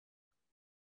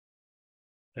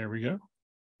There we go.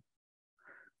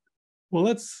 Well,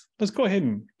 let's go ahead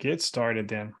and get started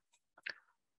then.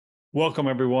 Welcome,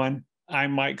 everyone.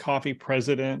 I'm Mike Coffey,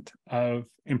 president of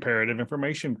Imperative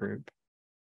Information Group.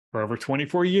 For over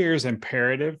 24 years,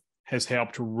 Imperative has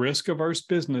helped risk-averse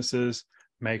businesses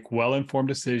make well-informed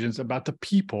decisions about the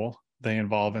people they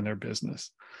involve in their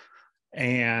business.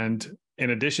 And in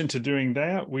addition to doing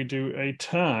that, we do a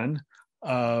ton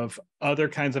of other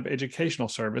kinds of educational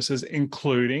services,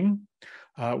 including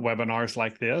webinars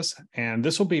like this. And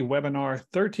this will be webinar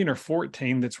 13 or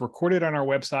 14 that's recorded on our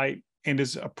website and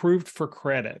is approved for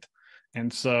credit.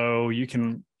 And so you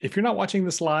can, if you're not watching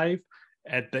this live,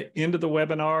 at the end of the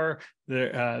webinar,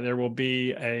 there will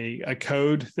be a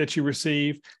code that you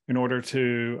receive in order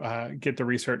to get the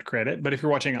research credit. But if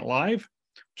you're watching it live,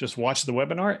 just watch the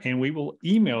webinar and we will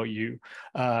email you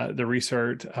the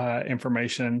research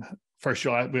information. First,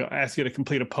 we'll ask you to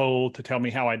complete a poll to tell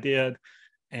me how I did,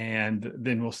 and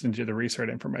then we'll send you the research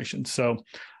information. So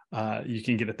you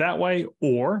can get it that way,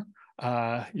 or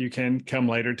you can come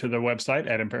later to the website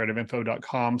at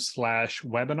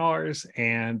imperativeinfo.com/webinars,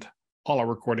 and all our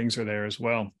recordings are there as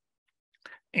well.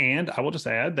 And I will just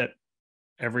add that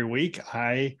every week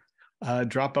I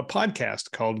drop a podcast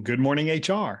called Good Morning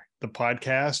HR, the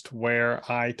podcast where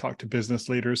I talk to business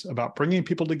leaders about bringing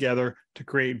people together to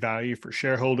create value for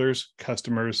shareholders,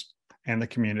 customers, and the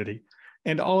community.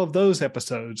 And all of those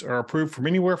episodes are approved from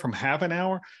anywhere from half an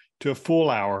hour to a full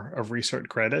hour of research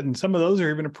credit. And some of those are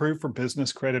even approved for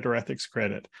business credit or ethics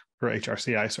credit for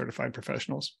HRCI certified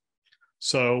professionals.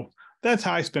 So that's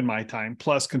how I spend my time,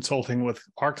 plus consulting with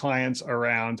our clients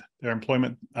around their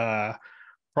employment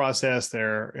process,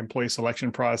 their employee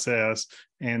selection process,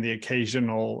 and the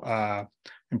occasional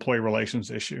employee relations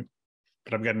issue.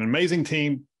 But I've got an amazing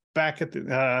team back at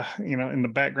the, in the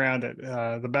background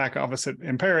at the back office at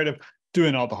Imperative,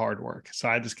 doing all the hard work. So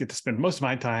I just get to spend most of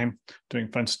my time doing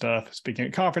fun stuff, speaking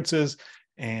at conferences,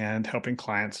 and helping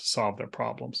clients solve their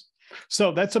problems.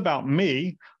 So that's about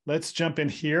me. Let's jump in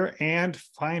here and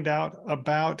find out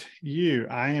about you.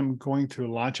 I am going to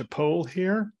launch a poll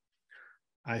here.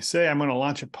 I say I'm going to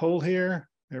launch a poll here.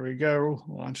 There we go.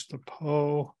 Launch the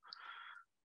poll.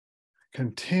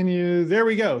 Continue. There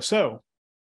we go. So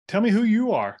tell me who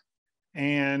you are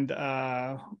and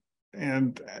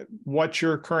what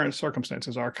your current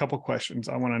circumstances are. A couple questions.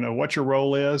 I want to know what your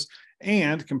role is,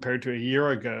 and compared to a year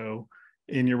ago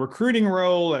in your recruiting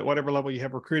role at whatever level you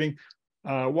have recruiting,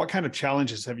 what kind of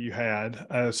challenges have you had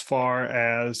as far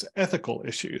as ethical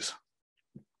issues?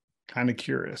 Kind of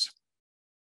curious.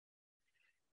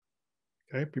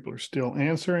 Okay, people are still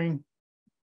answering.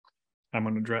 I'm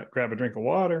going to grab a drink of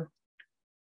water.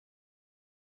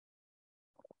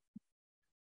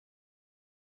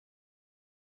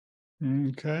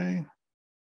 Okay.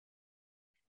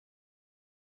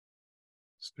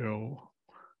 Still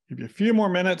give you a few more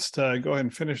minutes to go ahead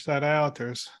and finish that out.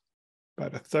 There's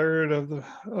about a third of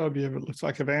you, it looks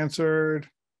like, have answered.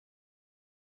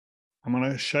 I'm going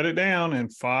to shut it down in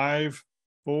 5,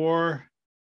 4,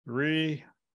 3,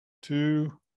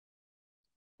 2,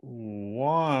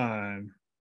 1.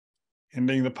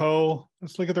 Ending the poll.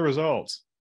 Let's look at the results.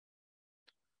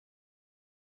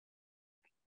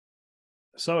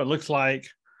 So it looks like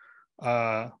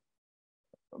about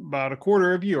a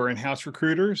quarter of you are in-house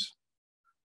recruiters.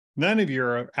 None of you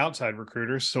are outside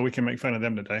recruiters, so we can make fun of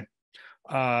them today.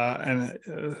 And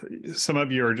some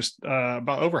of you are just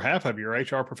about over half of you are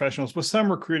HR professionals with some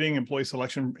recruiting, employee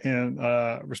selection, and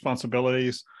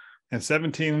responsibilities. And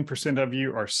 17% of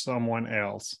you are someone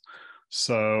else.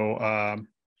 So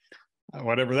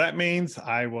whatever that means,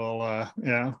 I will,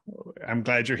 I'm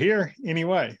glad you're here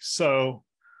anyway. So,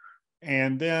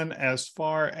 and then as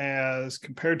far as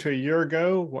compared to a year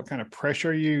ago, what kind of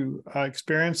pressure are you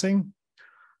experiencing?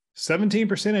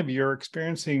 17% of you are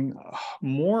experiencing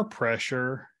more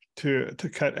pressure to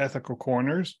cut ethical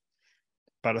corners.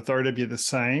 About a third of you the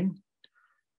same.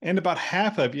 And about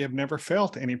half of you have never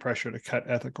felt any pressure to cut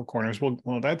ethical corners. Well,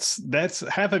 that's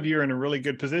half of you are in a really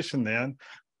good position then,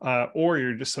 or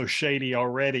you're just so shady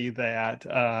already that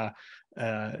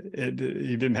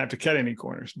you didn't have to cut any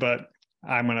corners. But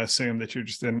I'm going to assume that you're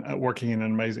just working in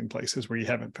amazing places where you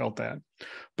haven't felt that.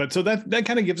 But so that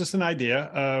kind of gives us an idea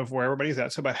of where everybody's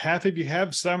at. So about half of you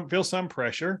feel some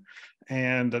pressure,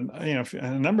 and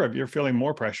a number of you are feeling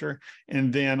more pressure.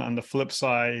 And then on the flip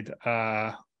side,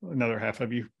 another half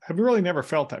of you have really never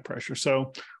felt that pressure.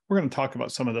 So we're going to talk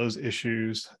about some of those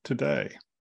issues today.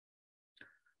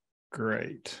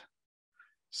 Great.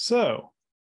 So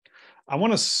I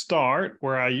want to start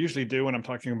where I usually do when I'm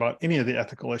talking about any of the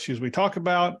ethical issues we talk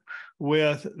about,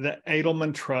 with the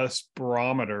Edelman Trust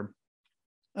Barometer.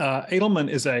 Edelman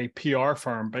is a PR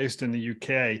firm based in the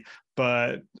UK,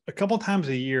 but a couple times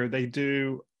a year they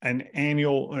do an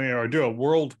annual or do a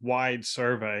worldwide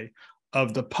survey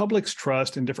of the public's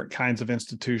trust in different kinds of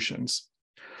institutions.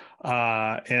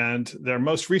 And their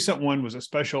most recent one was a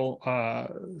special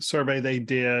survey they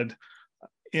did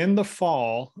in the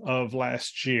fall of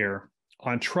last year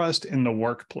on trust in the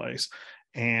workplace.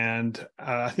 And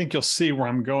I think you'll see where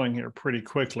I'm going here pretty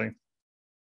quickly.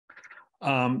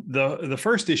 The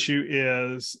first issue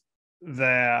is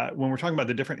that when we're talking about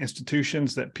the different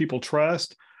institutions that people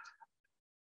trust,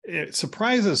 it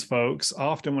surprises folks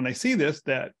often when they see this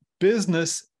that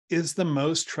business is the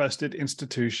most trusted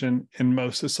institution in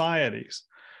most societies.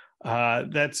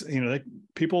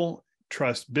 People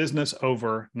trust business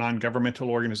over non-governmental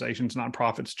organizations,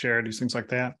 nonprofits, charities, things like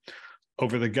that,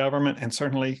 over the government, and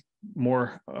certainly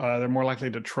they're more likely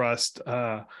to trust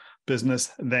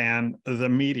business than the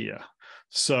media.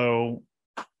 So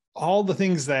all the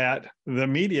things that the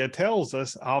media tells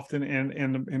us often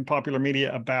in popular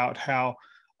media about how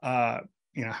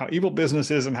how evil business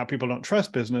is and how people don't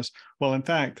trust business. Well, in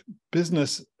fact,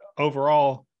 business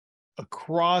overall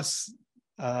across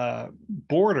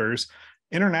borders,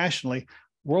 internationally,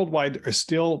 worldwide,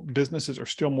 businesses are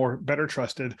still better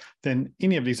trusted than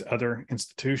any of these other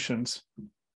institutions.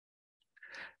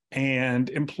 And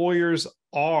employers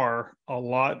are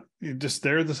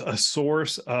they're a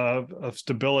source of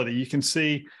stability. You can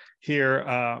see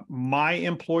here, my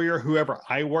employer, whoever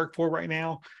I work for right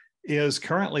now, is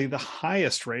currently the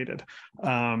highest rated.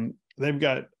 They've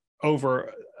got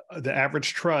over the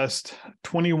average trust,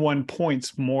 21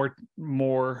 points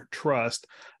more trust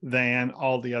than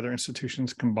all the other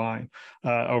institutions combined,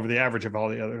 over the average of all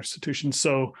the other institutions.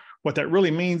 So what that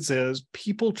really means is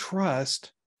people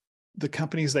trust the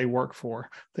companies they work for.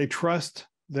 They trust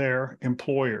their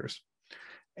employers.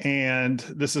 And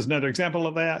this is another example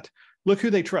of that. Look who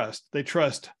they trust. They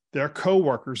trust their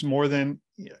coworkers more than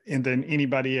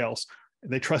anybody else.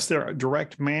 They trust their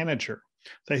direct manager.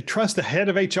 They trust the head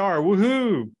of HR.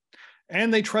 Woohoo!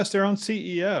 And they trust their own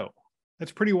CEO.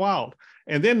 That's pretty wild.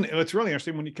 And then it's really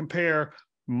interesting when you compare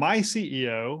my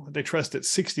CEO, they trust at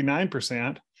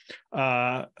 69%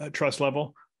 trust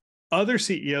level. Other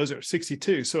CEOs are at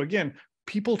 62. So again,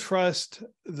 people trust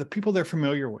the people they're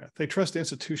familiar with. They trust the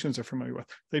institutions they're familiar with.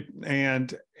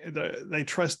 They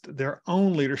trust their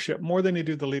own leadership more than they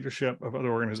do the leadership of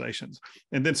other organizations.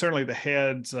 And then certainly the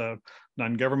heads of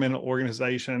non-governmental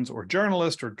organizations or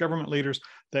journalists or government leaders,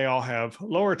 they all have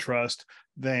lower trust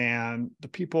than the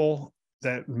people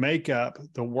that make up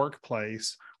the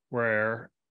workplace where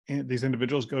these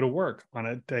individuals go to work on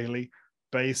a daily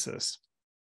basis.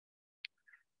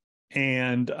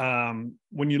 And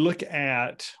when you look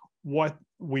at what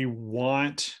we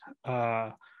want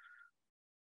to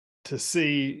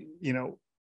see,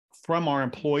 from our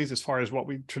employees, as far as what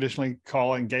we traditionally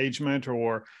call engagement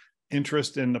or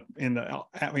interest in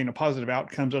the positive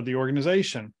outcomes of the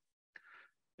organization,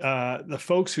 the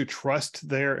folks who trust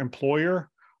their employer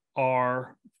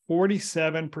are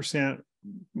 47%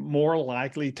 more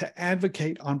likely to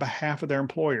advocate on behalf of their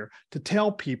employer, to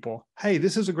tell people, hey,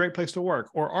 this is a great place to work,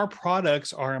 or our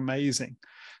products are amazing.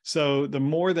 So the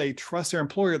more they trust their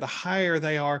employer,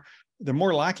 the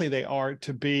more likely they are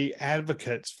to be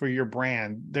advocates for your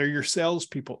brand. They're your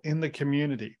salespeople in the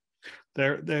community.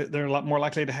 They're a lot more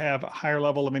likely to have a higher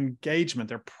level of engagement.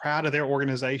 They're proud of their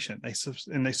organization.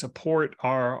 They support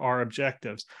our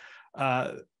objectives.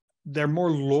 They're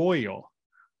more loyal,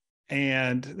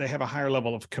 and they have a higher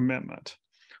level of commitment.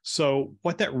 So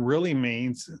what that really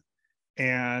means,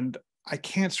 and I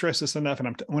can't stress this enough,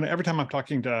 and every time I'm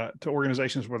talking to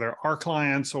organizations, whether our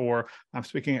clients or I'm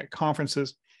speaking at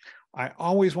conferences, I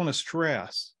always want to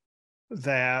stress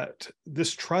that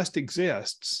this trust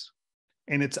exists,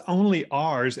 and it's only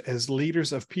ours as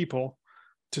leaders of people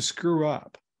to screw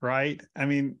up, right? I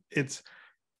mean,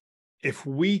 if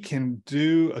we can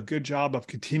do a good job of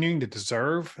continuing to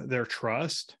deserve their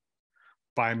trust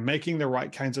by making the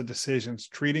right kinds of decisions,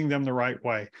 treating them the right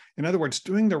way, in other words,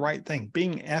 doing the right thing,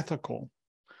 being ethical,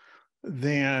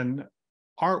 then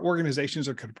our organizations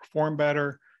are going to perform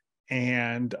better,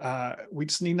 and we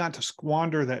just need not to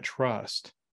squander that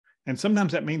trust. And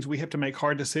sometimes that means we have to make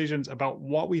hard decisions about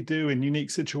what we do in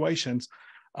unique situations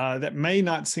that may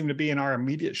not seem to be in our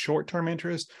immediate short-term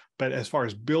interest, but as far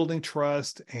as building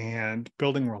trust and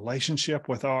building relationship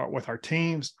with our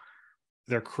teams,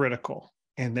 they're critical,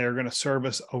 and they're going to serve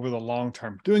us over the long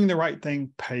term. Doing the right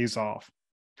thing pays off.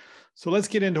 So let's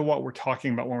get into what we're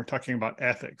talking about when we're talking about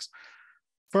ethics.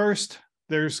 First,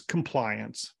 there's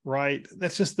compliance, right?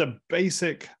 That's just the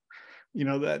basic,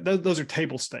 those are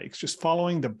table stakes, just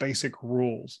following the basic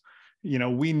rules.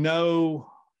 We know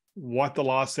what the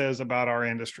law says about our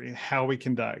industry, how we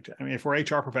conduct. I mean, if we're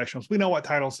HR professionals, we know what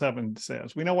Title VII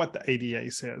says. We know what the ADA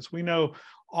says. We know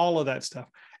all of that stuff.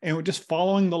 And we're just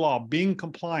following the law, being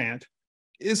compliant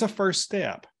is a first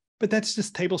step. But that's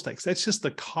just table stakes. That's just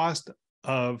the cost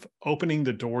of opening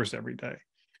the doors every day.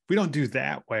 If we don't do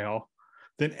that well,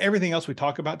 then everything else we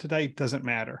talk about today doesn't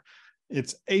matter.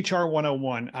 It's HR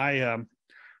 101. I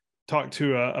talked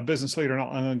to a business leader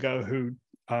not long ago who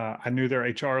I knew their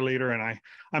HR leader, and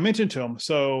I mentioned to him.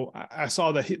 So I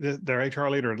saw that their HR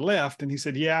leader had left, and he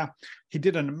said, "Yeah, he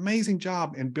did an amazing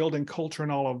job in building culture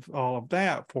and all of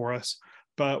that for us,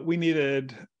 but we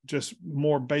needed just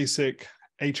more basic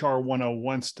HR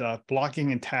 101 stuff,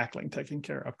 blocking and tackling, taken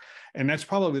care of." And that's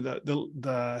probably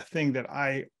the thing that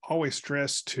I always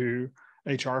stress to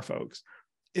HR folks.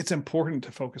 It's important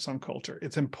to focus on culture.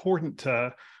 It's important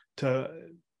to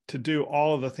do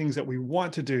all of the things that we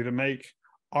want to do to make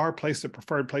our place the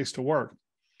preferred place to work.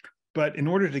 But in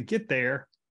order to get there,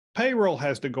 payroll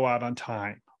has to go out on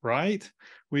time, right?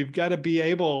 We've got to be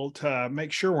able to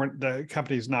make sure the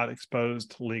company's not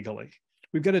exposed legally.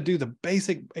 We've got to do the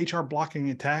basic HR blocking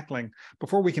and tackling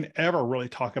before we can ever really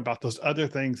talk about those other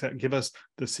things that give us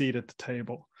the seat at the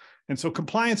table. And so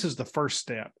compliance is the first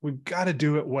step. We've got to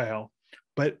do it well.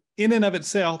 But in and of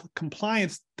itself,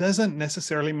 compliance doesn't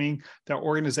necessarily mean that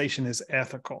organization is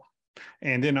ethical.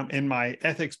 And in my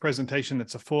ethics presentation,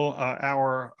 it's a full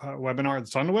hour webinar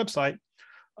that's on the website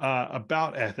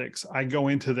about ethics. I go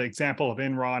into the example of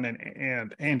Enron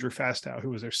and Andrew Fastow, who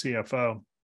was their CFO.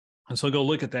 And so go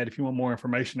look at that if you want more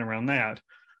information around that.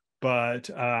 But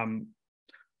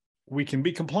we can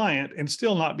be compliant and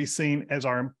still not be seen as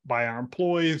by our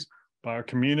employees, by our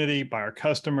community, by our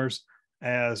customers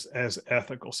as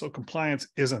ethical. So compliance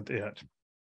isn't it.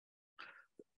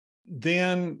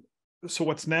 Then, so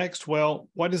what's next? Well,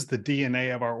 what is the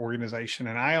DNA of our organization?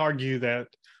 And I argue that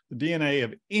the DNA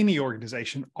of any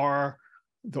organization are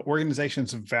the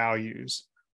organization's values.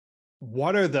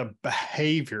 What are the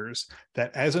behaviors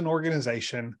that as an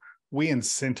organization we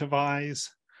incentivize,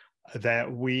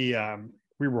 that we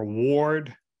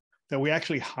reward, that we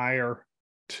actually hire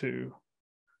to?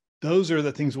 Those are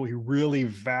the things we really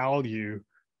value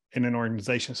in an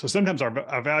organization. So sometimes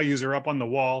our values are up on the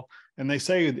wall and they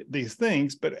say these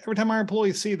things, but every time our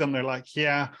employees see them, they're like,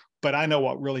 yeah, but I know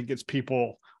what really gets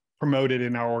people promoted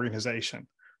in our organization.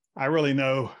 I really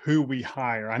know who we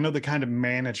hire. I know the kind of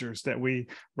managers that we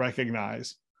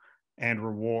recognize and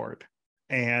reward.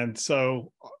 And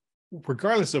so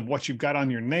regardless of what you've got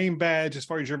on your name badge, as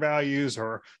far as your values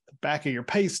or the back of your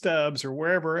pay stubs or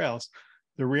wherever else,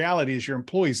 the reality is your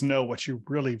employees know what you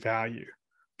really value.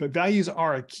 But values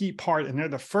are a key part, and they're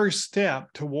the first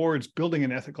step towards building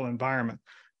an ethical environment.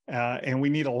 And we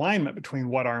need alignment between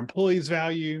what our employees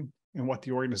value and what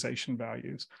the organization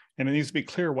values. And it needs to be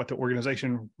clear what the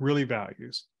organization really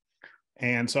values.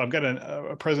 And so I've got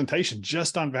a presentation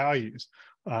just on values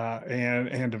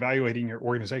and evaluating your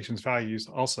organization's values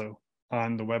also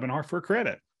on the webinar for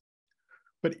credit.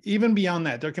 But even beyond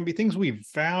that, there can be things we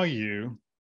value,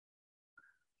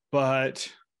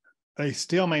 but they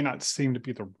still may not seem to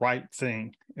be the right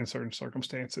thing in certain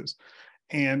circumstances.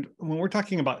 And when we're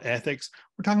talking about ethics,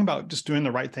 we're talking about just doing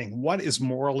the right thing. What is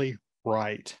morally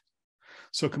right?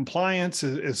 So compliance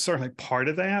is certainly part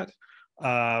of that,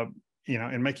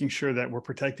 and making sure that we're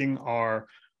protecting our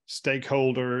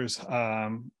stakeholders,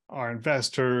 our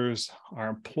investors, our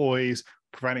employees,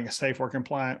 providing a safe work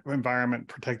environment,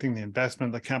 protecting the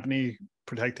investment of the company,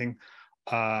 protecting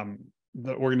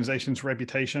the organization's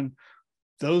reputation.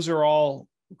 Those are all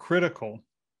critical.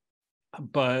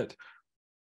 But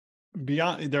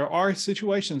beyond, there are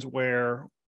situations where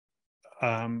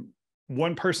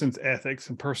one person's ethics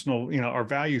and personal, our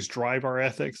values drive our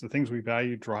ethics. The things we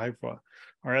value drive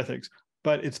our ethics.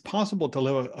 But it's possible to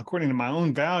live according to my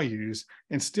own values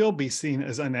and still be seen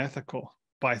as unethical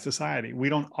by society. We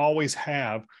don't always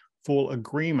have full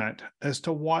agreement as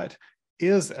to what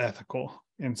is ethical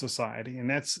in society. And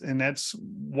that's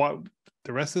what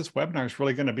the rest of this webinar is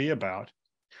really going to be about.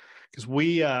 Because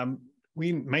we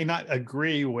may not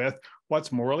agree with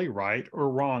what's morally right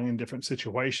or wrong in different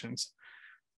situations.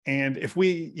 And if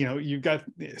you've got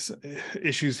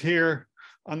issues here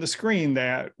on the screen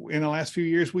that in the last few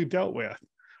years we've dealt with.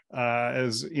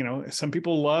 As some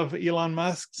people love Elon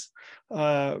Musk's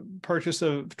purchase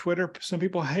of Twitter. Some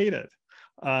people hate it.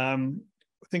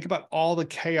 Think about all the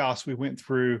chaos we went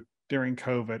through during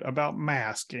COVID about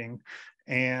masking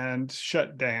and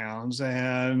shutdowns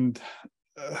and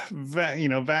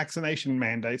vaccination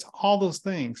mandates, all those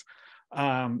things.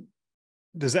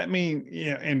 Does that mean,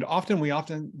 and we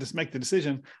often just make the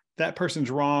decision that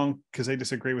person's wrong because they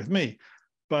disagree with me.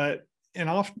 But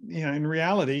in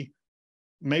reality,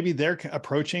 maybe they're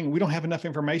approaching, we don't have enough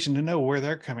information to know where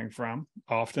they're coming from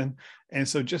often. And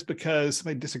so just because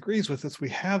somebody disagrees with us, we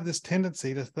have this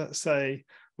tendency to say,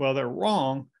 well, they're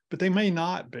wrong, but they may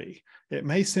not be. It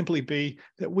may simply be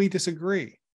that we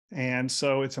disagree. And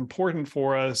so it's important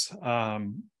for us,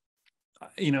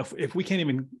 if we can't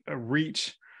even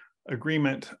reach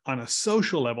agreement on a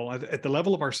social level, at the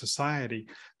level of our society,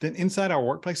 then inside our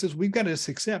workplaces, we've got to just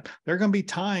accept there are going to be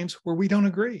times where we don't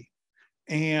agree,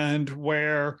 and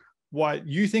where what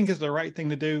you think is the right thing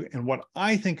to do and what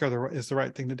I think is the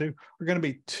right thing to do are going to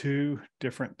be two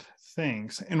different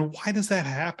things. And why does that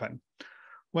happen?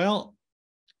 Well,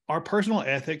 our personal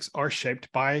ethics are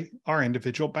shaped by our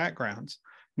individual backgrounds.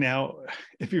 Now,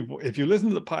 if you listen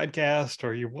to the podcast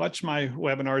or you watch my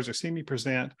webinars or see me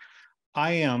present,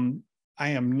 I am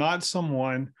not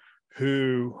someone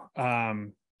who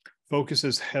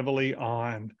focuses heavily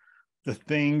on the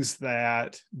things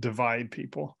that divide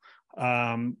people,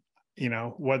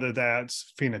 whether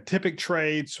that's phenotypic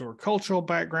traits or cultural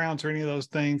backgrounds or any of those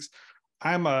things.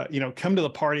 I'm a, come to the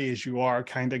party as you are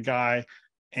kind of guy.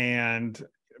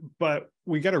 But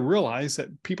we got to realize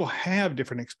that people have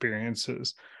different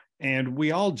experiences, and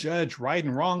we all judge right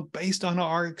and wrong based on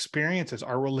our experiences,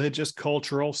 our religious,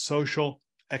 cultural, social,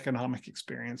 economic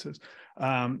experiences.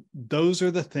 Those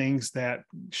are the things that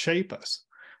shape us.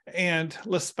 And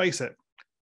let's face it,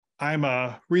 I'm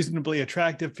a reasonably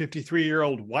attractive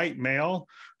 53-year-old white male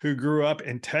who grew up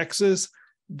in Texas.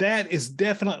 That is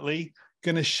definitely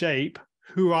going to shape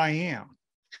who I am.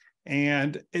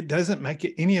 And it doesn't make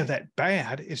it any of that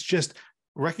bad. It's just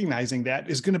recognizing that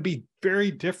is going to be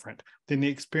very different than the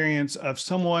experience of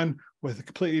someone with a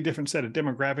completely different set of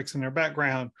demographics in their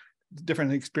background,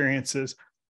 different experiences.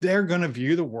 They're going to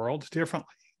view the world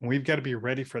differently. And we've got to be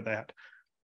ready for that.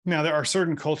 Now, there are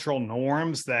certain cultural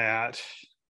norms that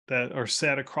are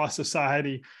set across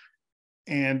society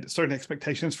and certain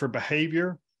expectations for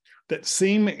behavior that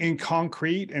seem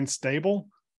inconcrete and stable,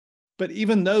 but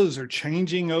even those are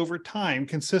changing over time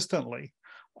consistently.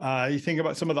 You think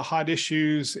about some of the hot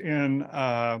issues in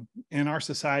our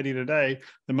society today.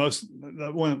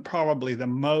 Probably the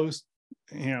most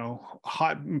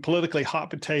politically hot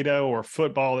potato or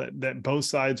football that both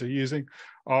sides are using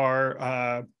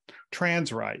are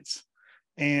trans rights.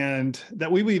 And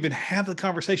that we would even have the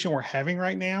conversation we're having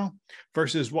right now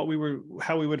versus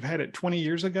how we would have had it 20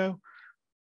 years ago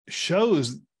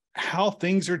shows how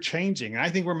things are changing. I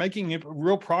think we're making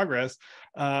real progress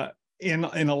in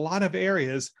a lot of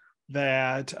areas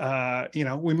that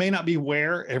we may not be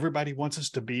where everybody wants us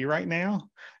to be right now,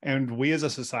 and we as a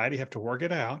society have to work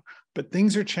it out. But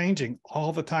things are changing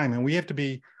all the time, and we have to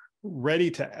be ready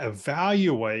to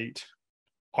evaluate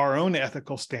our own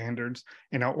ethical standards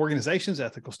and our organization's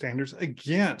ethical standards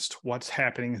against what's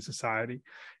happening in society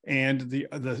and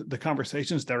the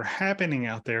conversations that are happening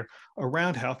out there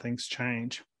around how things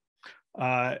change.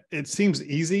 It seems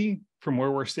easy from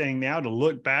where we're staying now to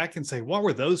look back and say, what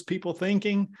were those people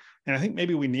thinking? And I think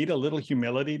maybe we need a little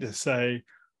humility to say,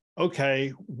 okay,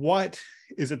 what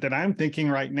is it that I'm thinking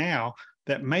right now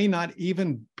that may not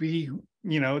even be,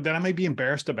 that I may be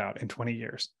embarrassed about in 20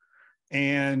 years?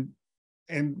 And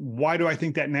why do I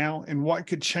think that now? And what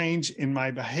could change in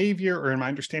my behavior or in my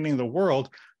understanding of the world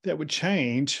that would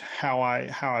change how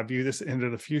I view this into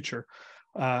the future?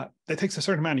 That takes a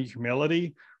certain amount of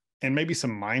humility and maybe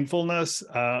some mindfulness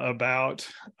about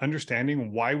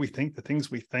understanding why we think the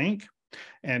things we think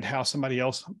and how somebody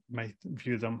else may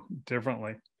view them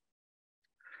differently.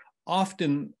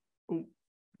 Often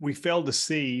we fail to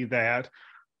see that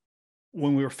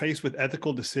when we are faced with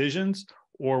ethical decisions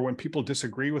or when people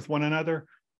disagree with one another,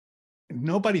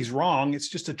 nobody's wrong. It's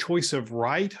just a choice of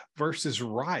right versus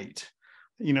right.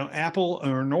 Apple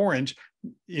or an orange,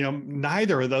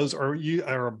 neither of those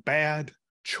are a bad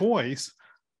choice.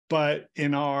 But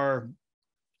in our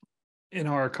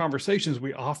conversations,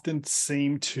 we often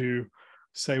seem to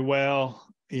say, well,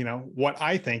 what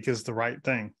I think is the right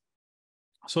thing.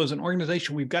 So as an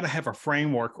organization, we've got to have a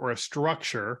framework or a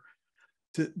structure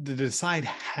to decide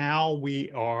how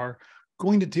we are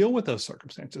going to deal with those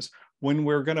circumstances. When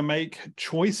we're going to make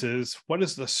choices, what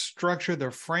is the structure,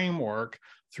 the framework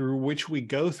through which we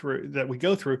go through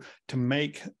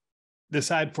to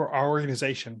decide for our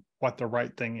organization what the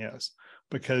right thing is?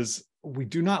 Because we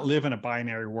do not live in a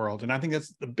binary world. And I think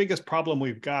that's the biggest problem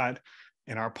we've got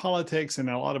in our politics and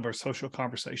in a lot of our social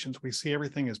conversations. We see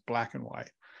everything as black and white,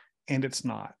 and it's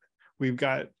not. We've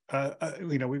got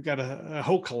a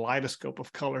whole kaleidoscope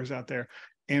of colors out there,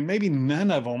 and maybe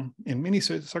none of them in many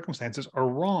circumstances are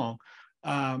wrong,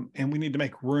 And we need to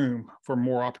make room for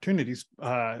more opportunities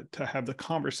to have the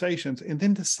conversations and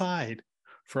then decide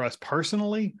for us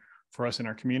personally, for us in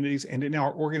our communities and in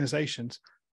our organizations,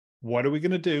 what are we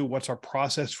going to do? What's our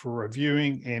process for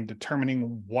reviewing and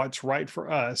determining what's right for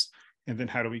us? And then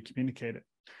how do we communicate it?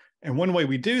 And one way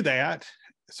we do that,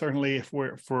 certainly if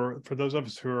we're for those of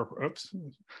us who are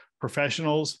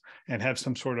professionals and have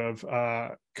some sort of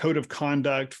code of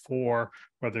conduct for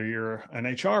whether you're an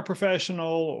HR professional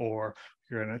or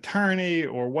you're an attorney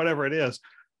or whatever it is,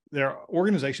 there are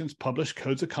organizations publish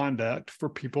codes of conduct for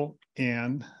people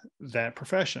in that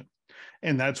profession.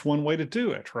 And that's one way to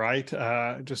do it, right?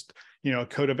 Just, a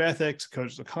code of ethics,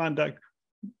 codes of conduct.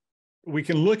 We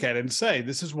can look at it and say,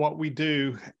 this is what we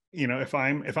do. If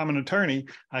I'm an attorney,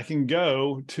 I can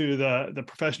go to the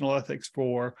professional ethics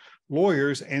for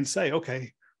lawyers and say,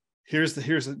 okay, here's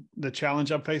the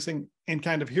challenge I'm facing, and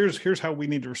kind of here's how we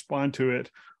need to respond to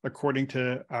it according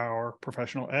to our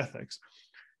professional ethics.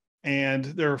 And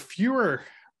there are fewer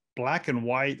black and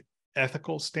white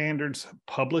ethical standards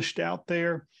published out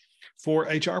there for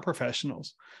HR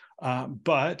professionals,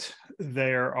 but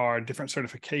there are different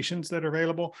certifications that are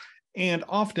available, and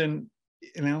often,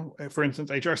 for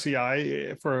instance,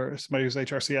 HRCI, for somebody who's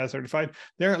HRCI certified,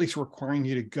 they're at least requiring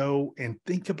you to go and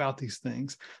think about these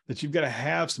things, that you've got to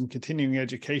have some continuing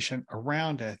education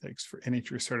around ethics for any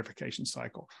your certification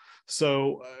cycle.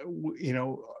 So,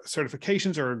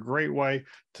 certifications are a great way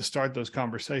to start those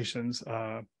conversations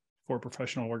for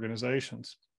professional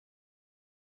organizations.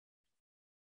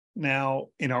 Now,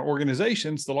 in our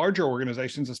organizations, the larger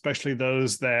organizations, especially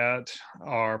those that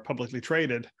are publicly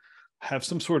traded, have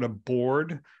some sort of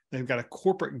board. They've got a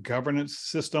corporate governance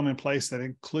system in place that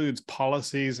includes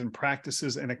policies and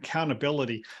practices and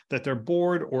accountability that their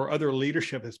board or other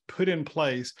leadership has put in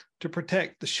place to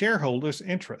protect the shareholders'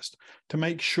 interest, to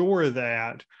make sure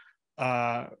that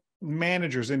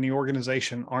managers in the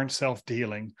organization aren't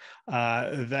self-dealing,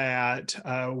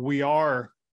 that we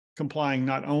are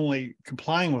not only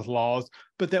complying with laws,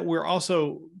 but that we're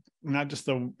also not just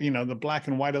the black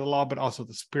and white of the law, but also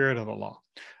the spirit of the law.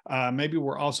 Maybe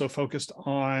we're also focused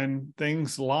on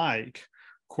things like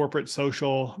corporate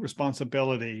social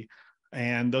responsibility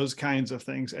and those kinds of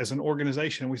things as an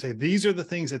organization. We say, these are the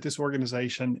things that this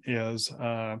organization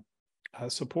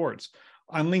supports.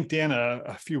 On LinkedIn,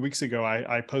 a few weeks ago,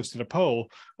 I posted a poll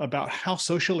about how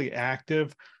socially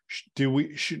active do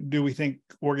we think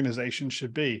organizations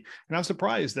should be? And I'm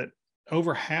surprised that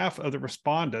over half of the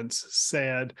respondents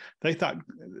said they thought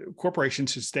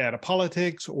corporations should stay out of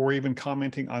politics or even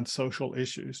commenting on social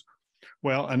issues.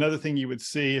 Well, another thing you would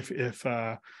see if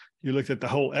you looked at the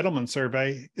whole Edelman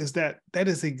survey is that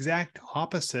is the exact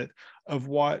opposite of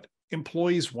what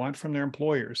employees want from their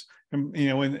employers. And,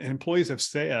 when employees have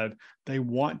said they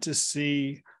want to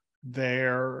see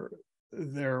their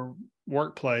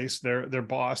workplace, their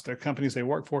boss, their companies they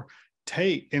work for,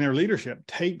 in their leadership,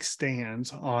 take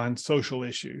stands on social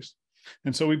issues.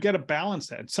 And so we've got to balance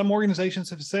that. Some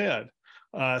organizations have said,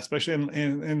 especially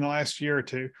in the last year or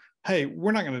two, hey,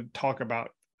 we're not going to talk about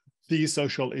these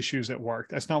social issues at work.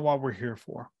 That's not what we're here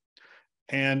for.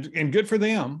 And good for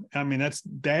them. I mean,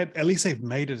 that at least they've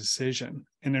made a decision,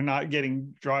 and they're not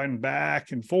getting drawn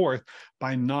back and forth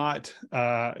by not,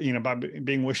 by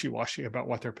being wishy-washy about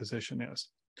what their position is.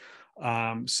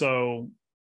 So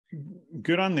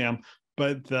good on them.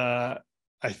 But I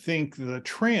think the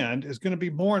trend is going to be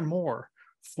more and more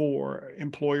for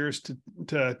employers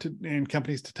and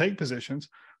companies to take positions.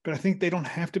 But I think they don't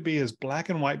have to be as black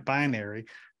and white binary.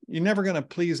 You're never going to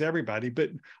please everybody, but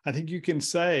I think you can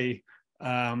say,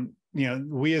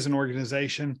 we as an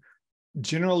organization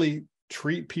generally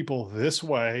treat people this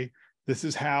way. This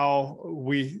is how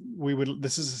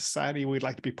this is a society we'd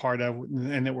like to be part of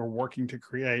and that we're working to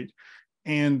create.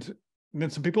 And then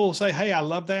some people will say, hey, I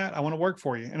love that. I want to work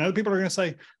for you. And other people are going to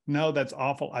say, no, that's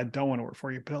awful. I don't want to work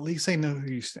for you. But at least they know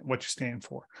what you stand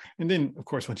for. And then, of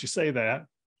course, once you say that,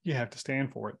 you have to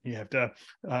stand for it. You have to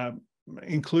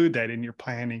include that in your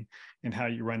planning and how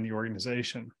you run the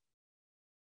organization.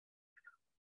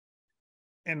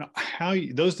 And how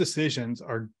those decisions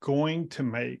are going to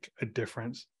make a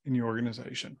difference in your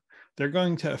organization. They're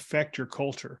going to affect your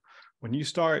culture. When you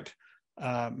start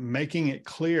making it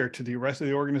clear to the rest of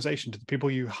the organization, to the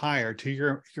people you hire, to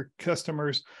your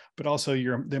customers, but also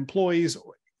the employees,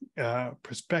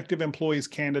 prospective employees,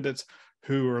 candidates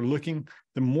who are looking,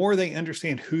 the more they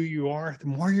understand who you are, the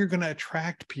more you're going to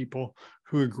attract people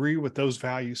who agree with those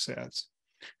value sets.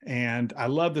 And I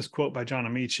love this quote by John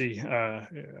Amici.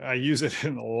 I use it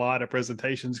in a lot of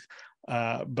presentations,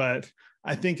 but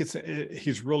I think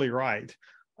he's really right.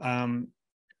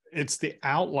 It's the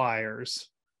outliers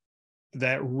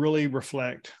that really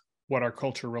reflect what our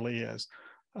culture really is.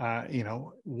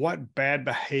 What bad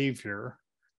behavior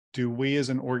do we as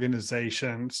an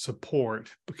organization support,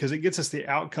 because it gets us the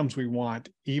outcomes we want,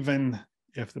 even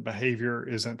if the behavior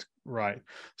isn't right.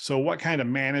 So what kind of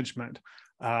management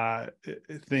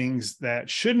things that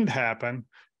shouldn't happen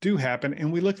do happen,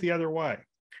 and we look the other way,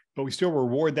 but we still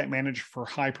reward that manager for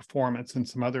high performance in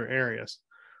some other areas.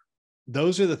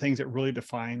 Those are the things that really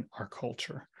define our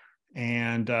culture.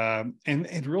 And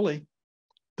really,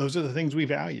 those are the things we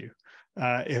value.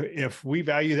 If we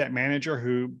value that manager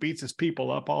who beats his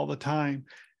people up all the time,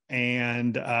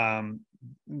 and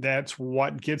that's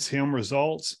what gets him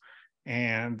results,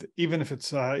 and even if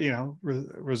it's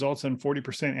results in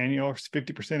 40% annual or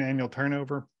 50% annual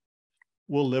turnover,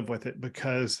 we'll live with it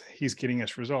because he's getting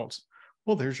us results.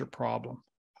 Well, there's your problem.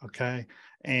 Okay.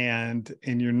 And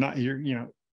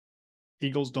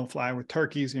eagles don't fly with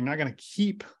turkeys. You're not going to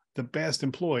keep the best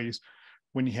employees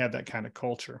when you have that kind of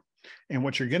culture. And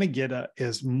what you're going to get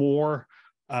is more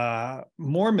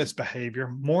misbehavior,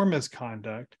 more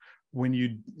misconduct when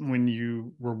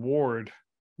you reward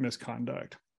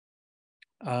misconduct.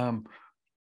 1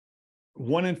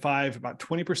 in 5, about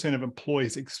 20% of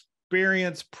employees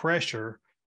experience pressure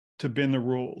to bend the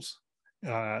rules.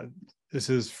 This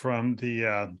is from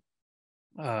the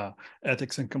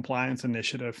Ethics and Compliance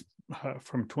Initiative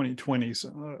from 2020's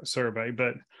survey.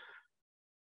 But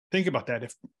think about that.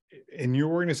 If in your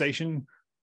organization,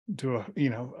 1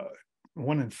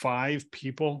 in 5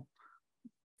 people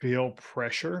feel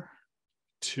pressure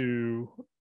to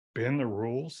bend the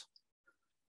rules,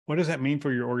 what does that mean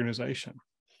for your organization?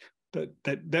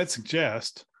 That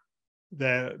suggests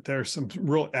that there's some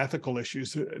real ethical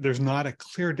issues. There's not a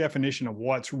clear definition of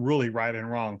what's really right and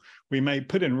wrong. We may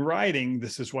put in writing,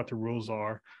 this is what the rules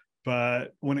are,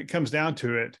 but when it comes down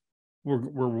to it, we're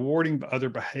rewarding other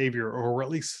behavior, or we're at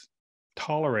least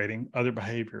tolerating other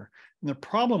behavior. And the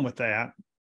problem with that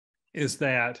is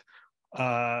that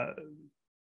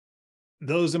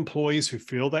those employees who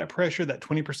feel that pressure, that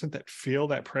 20% that feel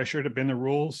that pressure to bend the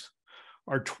rules,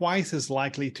 are twice as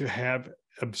likely to have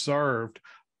observed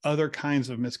other kinds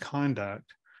of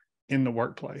misconduct in the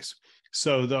workplace.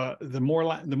 So the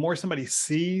more somebody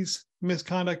sees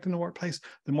misconduct in the workplace,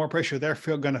 the more pressure they're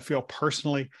going to feel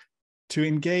personally to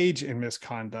engage in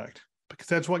misconduct, because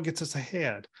that's what gets us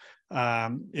ahead.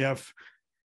 If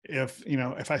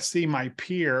I see my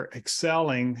peer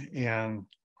excelling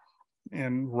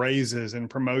in raises and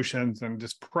promotions and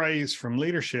just praise from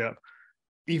leadership,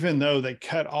 even though they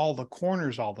cut all the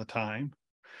corners all the time,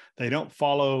 they don't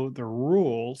follow the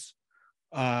rules.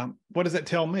 What does that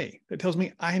tell me? That tells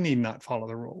me I need not follow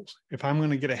the rules. If I'm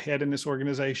going to get ahead in this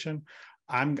organization,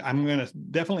 I'm going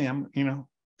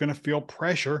to feel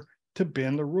pressure to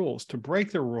bend the rules, to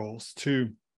break the rules, to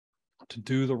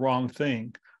do the wrong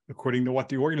thing, according to what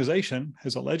the organization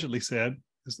has allegedly said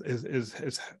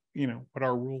is what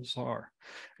our rules are.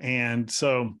 And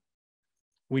so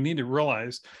we need to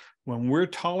realize, when we're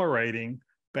tolerating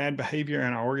bad behavior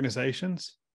in our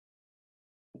organizations,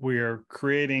 we're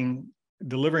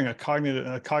delivering a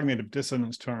cognitive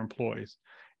dissonance to our employees,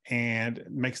 and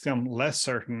it makes them less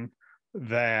certain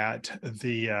that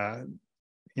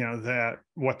that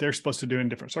what they're supposed to do in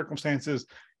different circumstances,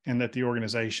 and that the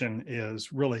organization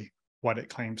is really what it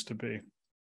claims to be.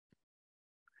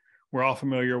 We're all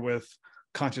familiar with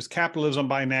conscious capitalism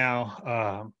by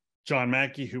now. John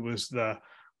Mackey, who was the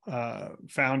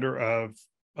founder of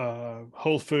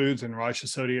Whole Foods, and Raj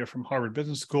Sisodia from Harvard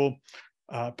Business School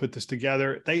put this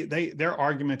together. Their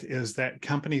argument is that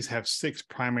companies have 6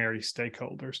 primary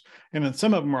stakeholders, and then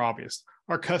some of them are obvious: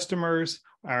 our customers,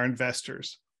 our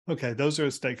investors. Okay, those are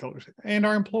the stakeholders, and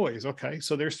our employees. Okay,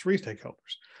 so there's 3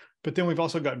 stakeholders. But then we've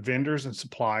also got vendors and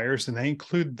suppliers, and they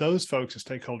include those folks as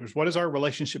stakeholders. What is our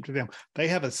relationship to them? They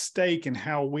have a stake in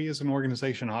how we as an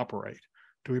organization operate.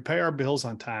 Do we pay our bills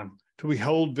on time? Do we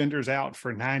hold vendors out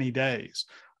for 90 days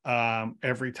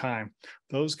every time?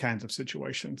 Those kinds of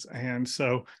situations. And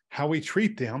so how we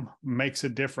treat them makes a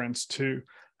difference to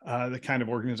the kind of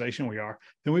organization we are.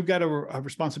 Then we've got a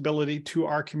responsibility to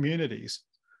our communities.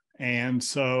 And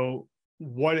so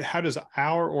how does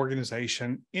our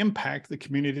organization impact the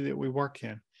community that we work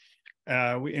in?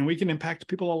 We can impact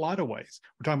people a lot of ways.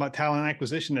 We're talking about talent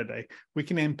acquisition today. We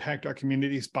can impact our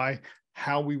communities by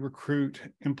how we recruit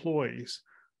employees,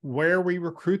 where we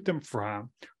recruit them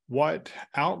from, what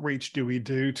outreach do we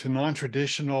do to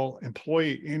non-traditional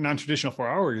for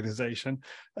our organization,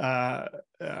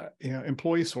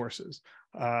 employee sources,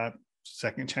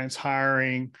 second chance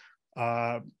hiring,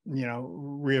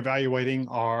 reevaluating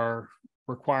our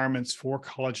requirements for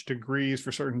college degrees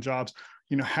for certain jobs.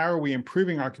 how are we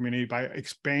improving our community by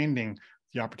expanding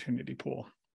the opportunity pool?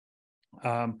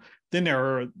 Then there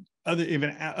are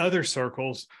other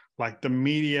circles like the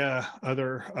media,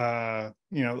 other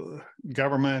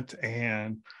government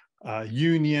and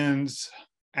unions,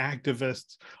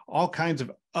 activists, all kinds of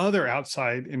other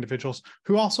outside individuals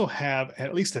who also have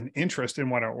at least an interest in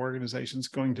what our organization is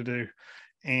going to do,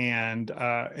 and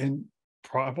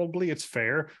probably it's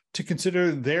fair to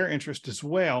consider their interest as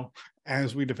well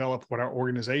as we develop what our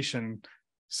organization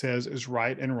says is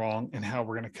right and wrong and how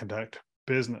we're going to conduct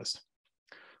business.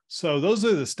 So those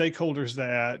are the stakeholders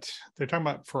that they're talking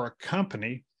about for a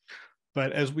company.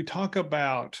 But as we talk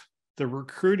about the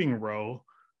recruiting role,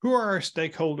 who are our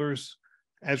stakeholders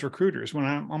as recruiters?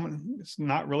 It's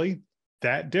not really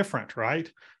that different,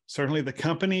 right? Certainly the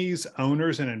companies,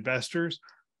 owners, and investors,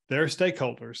 they're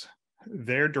stakeholders.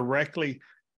 They're directly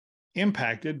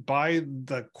impacted by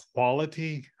the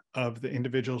quality of the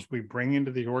individuals we bring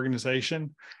into the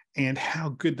organization and how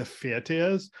good the fit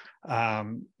is.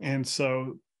 And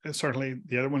so certainly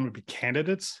the other one would be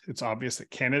candidates. It's obvious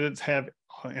that candidates have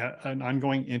an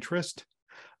ongoing interest.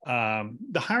 The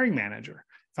hiring manager.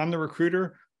 If I'm the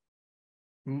recruiter,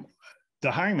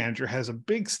 the hiring manager has a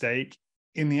big stake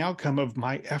in the outcome of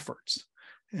my efforts.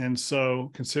 And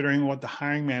so considering what the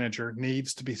hiring manager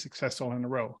needs to be successful in the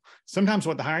role. Sometimes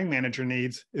what the hiring manager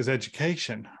needs is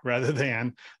education rather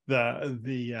than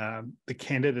the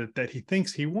candidate that he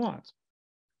thinks he wants.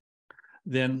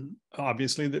 Then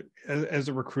obviously as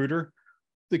a recruiter,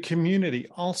 the community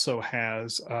also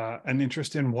has an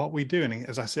interest in what we do. And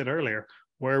as I said earlier,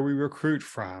 where we recruit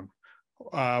from,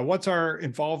 what's our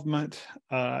involvement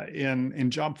in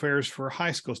job fairs for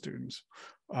high school students?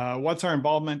 What's our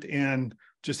involvement in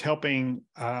just helping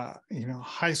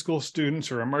high school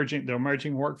students or the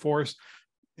emerging workforce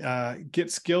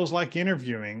get skills like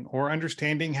interviewing or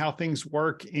understanding how things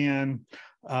work in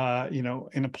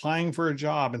applying for a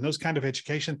job and those kind of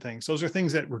education things. Those are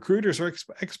things that recruiters are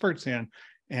experts in.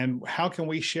 And how can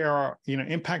we share our,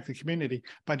 impact the community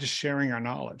by just sharing our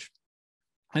knowledge?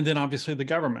 And then obviously the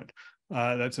government.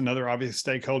 That's another obvious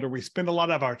stakeholder. We spend a lot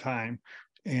of our time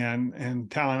and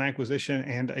talent acquisition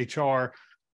and HR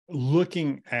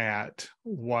looking at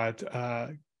what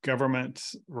government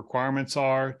requirements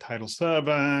are, Title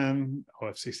VII,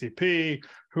 OFCCP,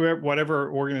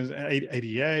 whatever organization,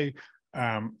 ADA,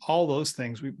 all those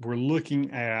things. We're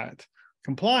looking at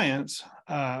compliance,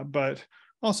 but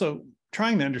also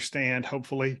trying to understand,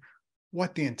 hopefully,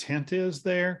 what the intent is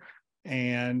there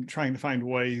and trying to find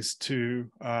ways to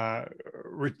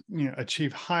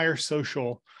achieve higher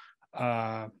social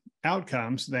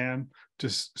outcomes than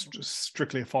just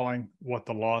strictly following what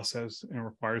the law says and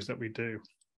requires that we do.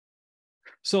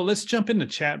 So let's jump in the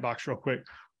chat box real quick.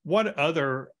 What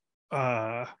other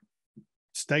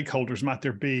stakeholders might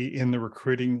there be in the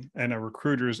recruiting and a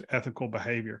recruiter's ethical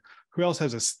behavior? Who else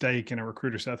has a stake in a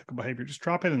recruiter's ethical behavior? Just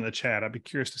drop it in the chat. I'd be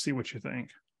curious to see what you think.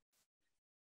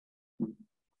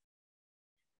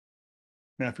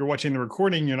 Now, if you're watching the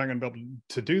recording, you're not going to be able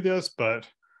to do this, but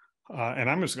and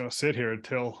I'm just going to sit here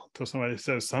until somebody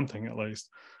says something at least.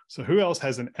 So, who else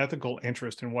has an ethical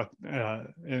interest in what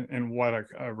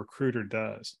a recruiter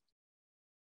does?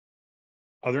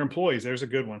 Other employees. There's a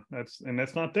good one. That's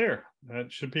not there.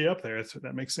 That should be up there.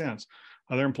 That makes sense.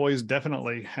 Other employees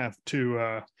definitely have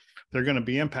to. They're going to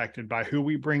be impacted by who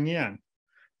we bring in,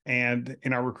 and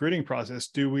in our recruiting process,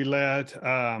 do we let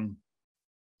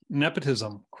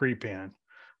nepotism creep in?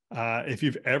 If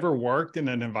you've ever worked in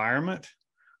an environment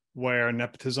where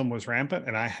nepotism was rampant,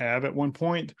 and I have at one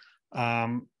point,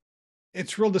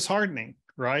 it's real disheartening,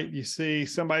 right? You see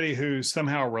somebody who's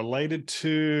somehow related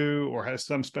to or has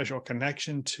some special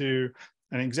connection to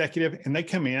an executive, and they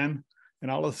come in,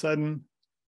 and all of a sudden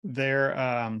they're,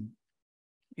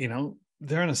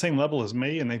 they're on the same level as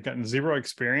me, and they've gotten zero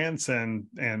experience, and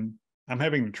I'm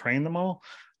having to train them all.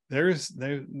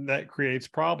 That creates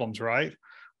problems, right?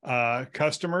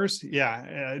 Customers,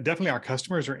 definitely our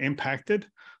customers are impacted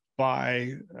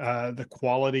by the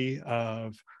quality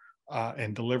of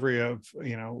and delivery of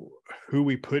who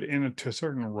we put into a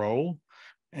certain role,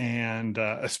 and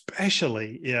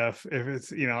especially if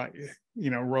it's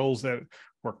roles that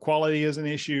where quality is an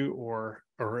issue or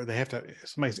they have to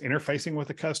somebody's interfacing with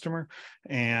the customer,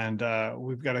 and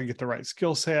we've got to get the right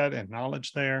skill set and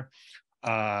knowledge there.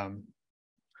 Our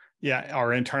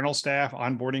internal staff,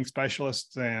 onboarding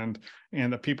specialists, and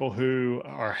the people who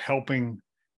are helping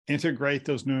integrate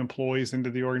those new employees into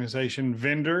the organization,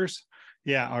 vendors.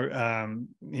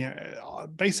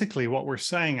 Basically what we're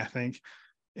saying, I think,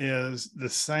 is the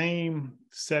same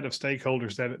set of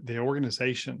stakeholders that the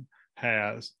organization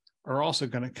has are also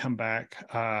going to come back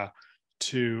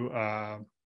to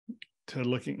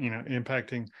looking,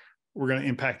 impacting. We're going to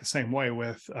impact the same way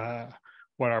with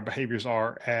what our behaviors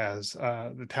are as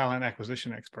the talent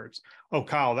acquisition experts. Oh,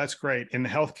 Kyle, that's great. In the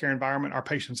healthcare environment, our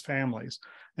patients' families.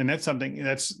 And that's something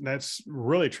that's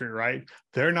really true, right?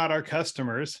 They're not our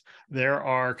customers. They're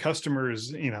our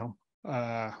customers,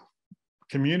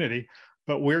 community,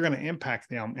 but we're going to impact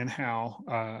them in how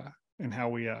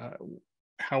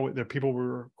the people we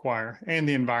require, and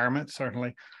the environment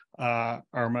certainly. All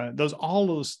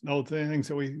those things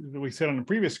that we said on the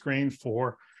previous screen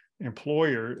for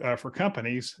for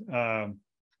companies that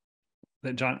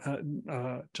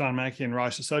John Mackey and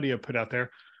Raj Sisodia put out there,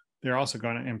 they're also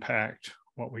going to impact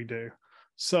what we do.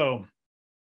 So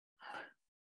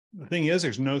the thing is,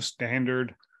 there's no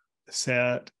standard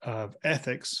set of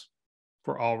ethics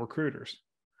for all recruiters.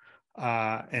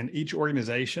 And each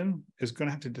organization is going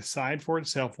to have to decide for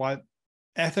itself what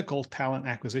ethical talent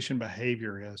acquisition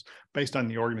behavior is based on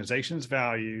the organization's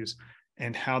values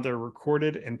and how they're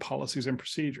recorded in policies and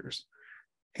procedures.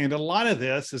 And a lot of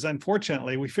this is,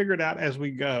 unfortunately, we figure it out as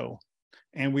we go,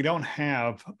 and we don't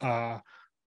have a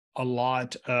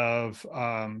lot of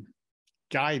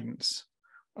guidance.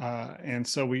 And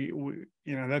so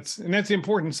that's the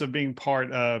importance of being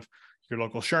part of your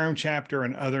local SHRM chapter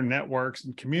and other networks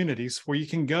and communities where you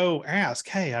can go ask,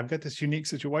 hey, I've got this unique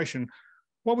situation.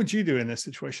 What would you do in this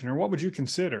situation? Or what would you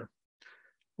consider?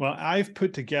 Well, I've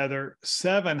put together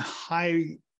 7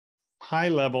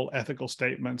 high-level ethical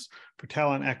statements for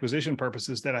talent acquisition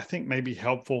purposes that I think may be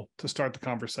helpful to start the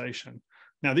conversation.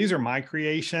 Now, these are my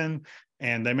creation,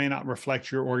 and they may not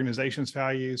reflect your organization's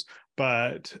values,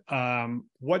 but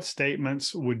what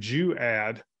statements would you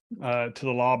add to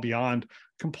the law beyond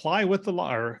comply with the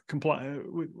law, or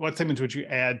what statements would you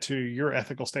add to your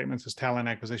ethical statements as talent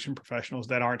acquisition professionals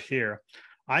that aren't here?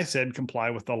 I said comply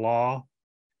with the law,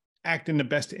 act in the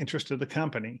best interest of the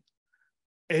company,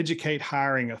 educate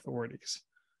hiring authorities,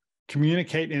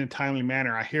 communicate in a timely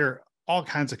manner. I hear all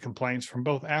kinds of complaints from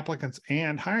both applicants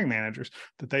and hiring managers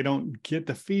that they don't get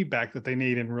the feedback that they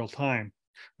need in real time.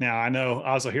 Now, I know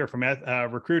I also hear from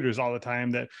recruiters all the time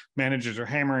that managers are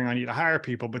hammering on you to hire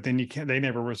people, but then they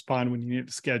never respond when you need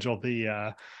to schedule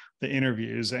the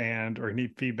interviews or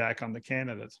need feedback on the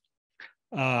candidates.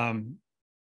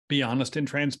 Be honest and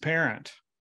transparent.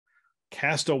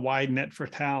 Cast a wide net for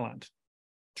talent.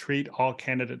 Treat all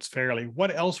candidates fairly.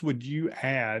 What else would you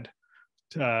add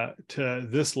to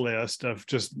this list of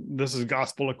just, this is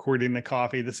gospel according to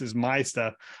Coffey, this is my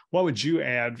stuff? What would you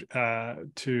add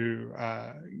to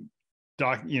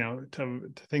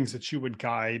things that you would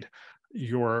guide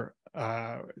your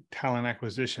talent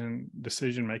acquisition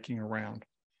decision making around?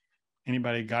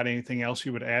 Anybody got anything else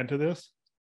you would add to this?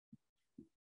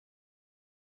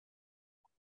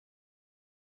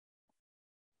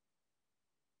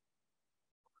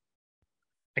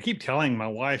 I keep telling my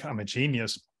wife I'm a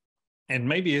genius, and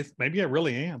maybe I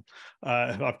really am.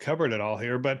 I've covered it all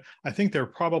here, but I think there are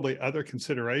probably other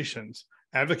considerations.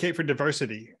 Advocate for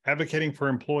diversity, advocating for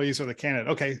employees or the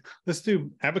candidate. Okay, let's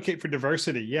do advocate for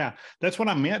diversity. Yeah, that's what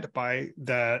I meant by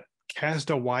that. Cast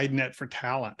a wide net for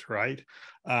talent, right?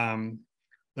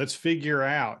 Let's figure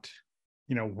out,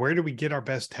 where do we get our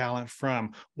best talent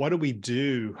from? What do we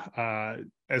do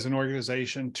as an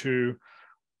organization to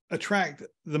attract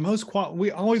the most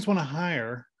we always want to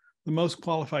hire the most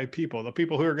qualified people, the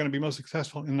people who are going to be most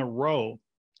successful in the role.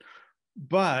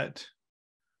 But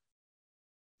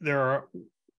there are,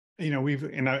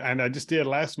 I just did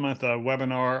last month a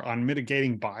webinar on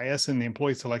mitigating bias in the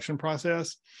employee selection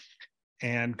process.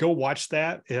 And go watch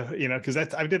that, because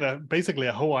I did basically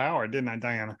a whole hour, didn't I,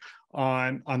 Diana,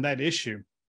 on that issue.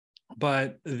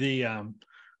 But I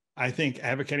think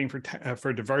advocating for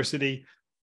diversity.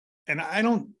 And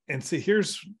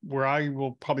here's where I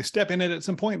will probably step in it at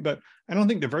some point, but I don't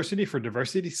think diversity for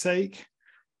diversity's sake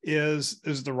is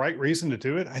the right reason to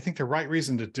do it. I think the right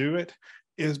reason to do it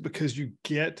is because you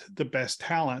get the best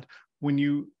talent when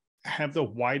you have the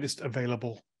widest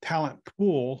available talent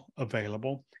pool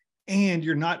available, and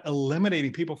you're not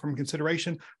eliminating people from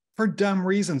consideration for dumb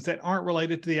reasons that aren't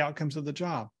related to the outcomes of the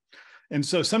job. And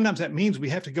so sometimes that means we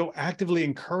have to go actively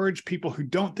encourage people who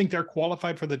don't think they're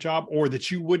qualified for the job, or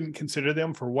that you wouldn't consider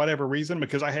them for whatever reason,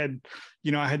 because I had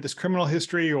this criminal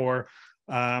history, or,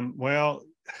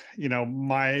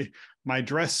 my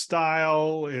dress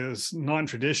style is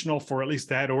non-traditional for at least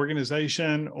that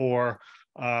organization, or,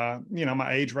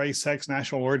 my age, race, sex,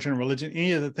 national origin, religion,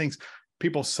 any of the things.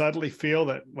 People subtly feel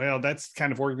that, well, that's the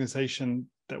kind of organization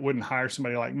that wouldn't hire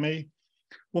somebody like me.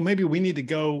 Well, maybe we need to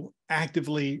go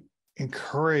actively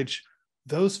encourage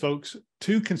those folks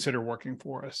to consider working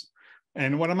for us.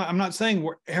 And I'm not saying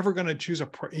we're ever going to choose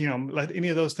let any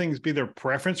of those things be their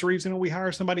preference reason we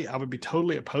hire somebody. I would be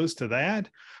totally opposed to that.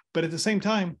 But at the same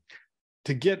time,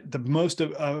 to get the most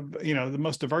the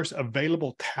most diverse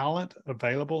available talent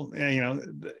available,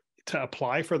 to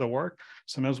apply for the work,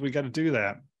 sometimes we got to do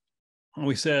that.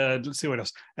 We said, let's see what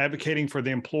else. Advocating for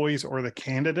the employees or the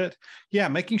candidate. Yeah,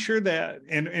 making sure that,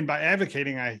 and by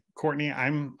advocating, Courtney,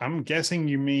 I'm guessing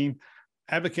you mean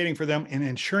advocating for them and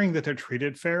ensuring that they're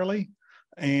treated fairly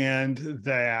and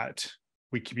that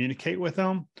we communicate with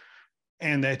them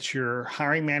and that your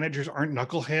hiring managers aren't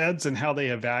knuckleheads in how they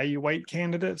evaluate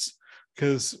candidates.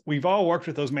 Because we've all worked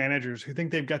with those managers who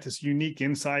think they've got this unique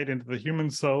insight into the human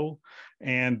soul,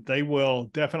 and they will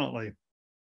definitely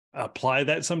apply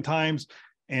that sometimes.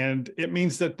 And it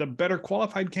means that the better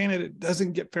qualified candidate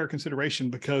doesn't get fair consideration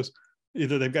because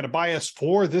either they've got a bias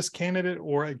for this candidate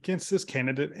or against this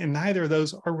candidate, and neither of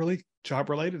those are really job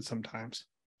related sometimes.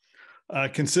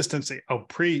 Consistency. Oh,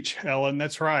 preach, Helen.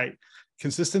 That's right.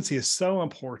 Consistency is so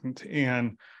important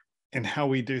in how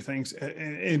we do things.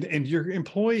 And your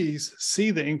employees see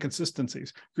the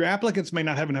inconsistencies. Your applicants may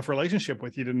not have enough relationship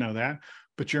with you to know that,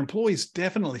 but your employees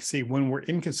definitely see when we're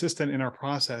inconsistent in our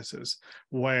processes,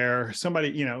 where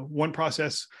somebody, one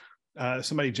process,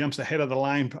 somebody jumps ahead of the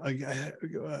line,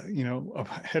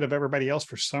 ahead of everybody else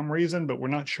for some reason, but we're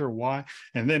not sure why.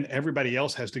 And then everybody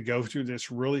else has to go through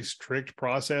this really strict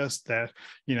process that,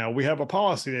 we have a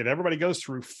policy that everybody goes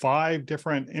through 5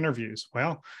 different interviews.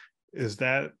 Well,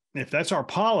 if that's our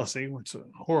policy, which is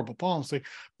a horrible policy,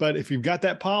 but if you've got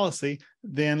that policy,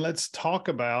 then let's talk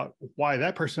about why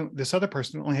this other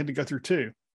person only had to go through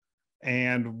 2.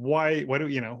 And why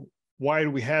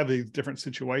do we have these different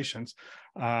situations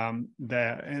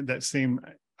that seem,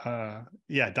 Diana,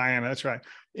 that's right.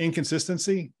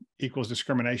 Inconsistency equals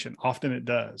discrimination. Often it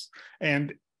does.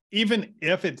 And even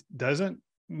if it doesn't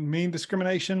mean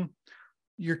discrimination,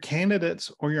 your candidates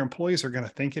or your employees are going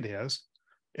to think it is.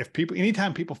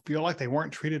 Anytime people feel like they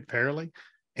weren't treated fairly,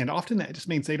 and often that just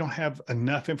means they don't have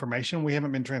enough information, we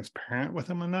haven't been transparent with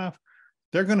them enough,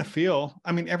 they're going to feel,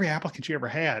 every applicant you ever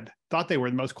had thought they were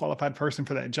the most qualified person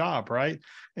for that job, right?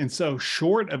 And so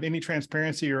short of any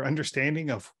transparency or understanding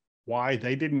of why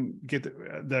they didn't get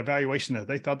the evaluation that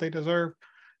they thought they deserved,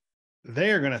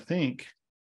 they are going to think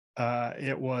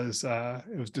it was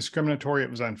discriminatory,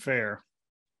 it was unfair.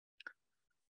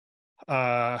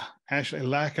 Actually,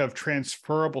 lack of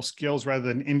transferable skills rather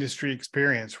than industry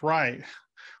experience. Right.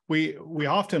 We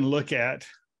often look at,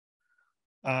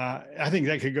 I think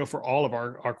that could go for all of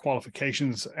our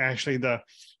qualifications. Actually,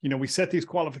 we set these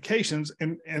qualifications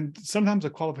and sometimes the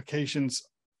qualifications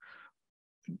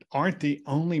aren't the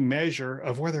only measure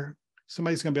of whether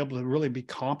somebody's going to be able to really be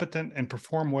competent and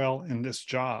perform well in this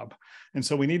job. And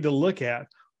so we need to look at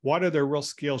what are their real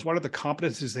skills, what are the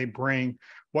competencies they bring,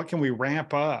 what can we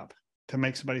ramp up to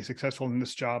make somebody successful in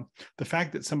this job. The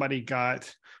fact that somebody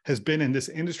has been in this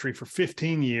industry for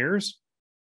 15 years,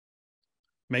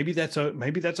 maybe that's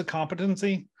a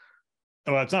competency.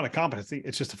 Well, it's not a competency.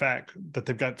 It's just a fact that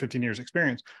they've got 15 years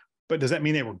experience. But does that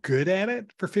mean they were good at it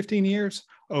for 15 years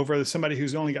over somebody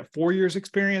who's only got 4 years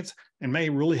experience and may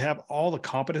really have all the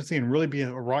competency and really be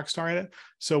a rock star at it?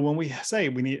 So when we say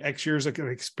we need X years of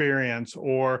experience,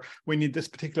 or we need this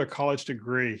particular college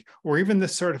degree, or even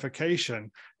this certification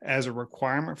as a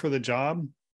requirement for the job,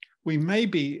 we may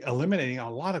be eliminating a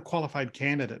lot of qualified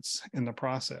candidates in the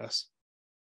process.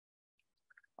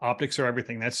 Optics are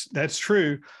everything. That's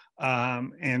true.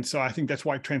 And so I think that's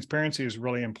why transparency is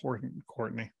really important,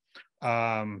 Courtney.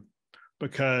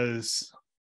 Because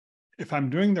if I'm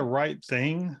doing the right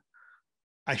thing,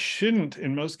 I shouldn't,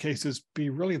 in most cases, be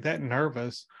really that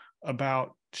nervous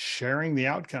about sharing the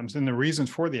outcomes and the reasons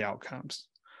for the outcomes.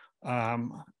 I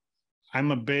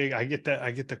get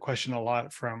the question a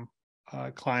lot from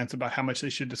clients about how much they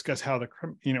should discuss how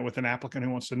with an applicant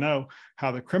who wants to know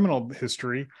how the criminal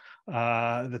history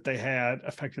that they had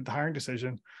affected the hiring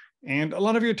decision. And a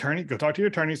lot of your attorneys, go talk to your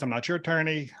attorneys. I'm not your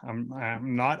attorney.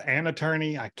 I'm not an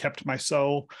attorney. I kept my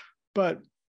soul. But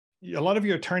a lot of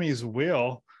your attorneys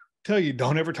will tell you,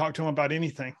 don't ever talk to them about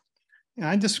anything. And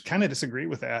I just kind of disagree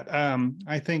with that.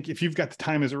 I think if you've got the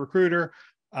time as a recruiter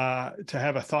to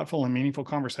have a thoughtful and meaningful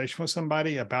conversation with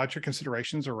somebody about your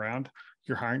considerations around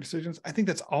your hiring decisions, I think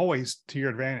that's always to your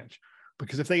advantage.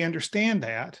 Because if they understand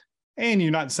that, and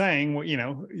you're not saying,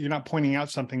 you're not pointing out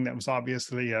something that was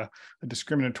obviously a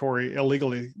discriminatory,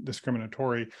 illegally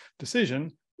discriminatory decision,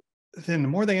 then the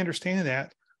more they understand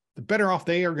that, the better off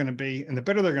they are going to be and the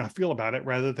better they're going to feel about it,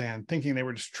 rather than thinking they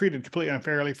were just treated completely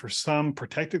unfairly for some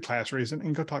protected class reason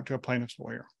and go talk to a plaintiff's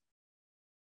lawyer.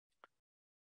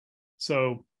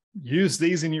 So use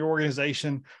these in your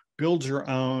organization. build your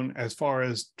own as far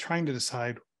as trying to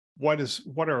decide what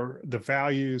are the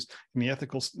values and the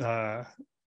ethical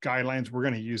guidelines we're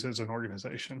going to use as an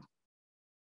organization.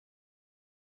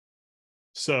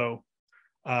 So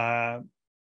one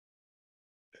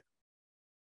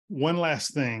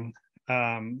last thing,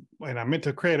 and I meant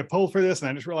to create a poll for this, and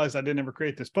I just realized I didn't ever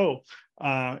create this poll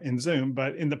in Zoom,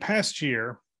 but in the past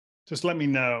year, just let me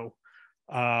know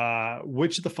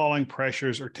which of the following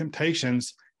pressures or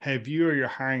temptations have you or your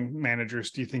hiring managers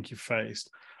do you think you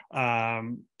faced?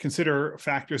 Consider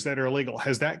factors that are illegal.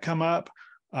 Has that come up?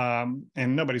 And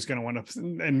nobody's going to want to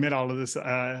admit all of this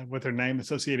with their name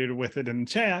associated with it in the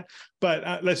chat,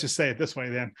 but let's just say it this way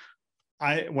then.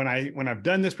 When I've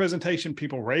done this presentation,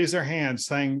 people raise their hands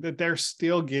saying that they're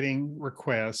still getting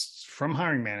requests from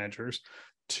hiring managers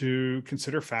to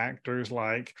consider factors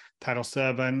like Title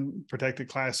VII protected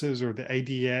classes, or the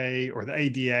ADA or the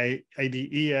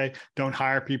ADEA. Don't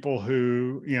hire people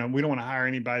who, we don't want to hire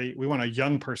anybody. We want a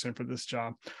young person for this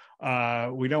job.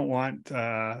 We don't want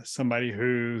somebody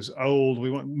who's old.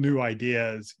 We want new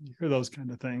ideas. You hear those kind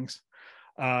of things.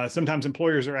 Sometimes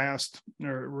employers are asked,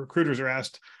 or recruiters are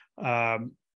asked, to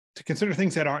consider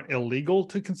things that aren't illegal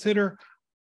to consider,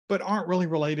 but aren't really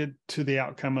related to the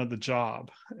outcome of the job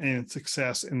and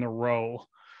success in the role.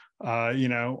 I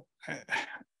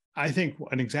think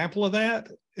an example of that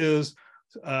is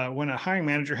when a hiring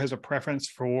manager has a preference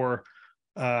for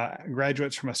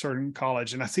graduates from a certain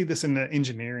college. And I see this in the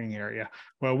engineering area.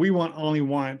 Well, we only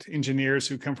want engineers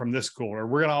who come from this school, or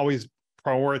we're going to always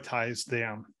prioritize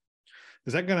them.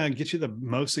 Is that going to get you the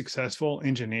most successful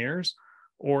engineers?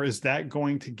 Or is that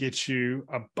going to get you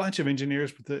a bunch of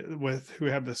engineers who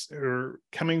have this, or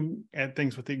coming at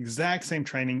things with the exact same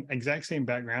training, exact same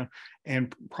background,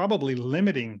 and probably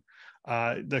limiting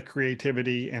the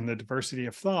creativity and the diversity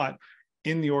of thought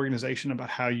in the organization about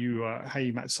how you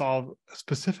might solve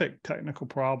specific technical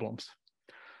problems?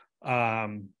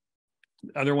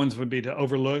 Other ones would be to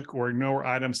overlook or ignore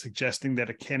items suggesting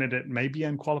that a candidate may be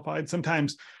unqualified.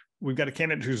 Sometimes we've got a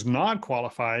candidate who's not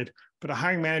qualified, but a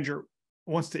hiring manager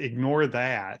wants to ignore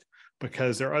that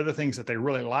because there are other things that they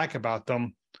really like about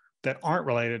them that aren't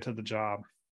related to the job.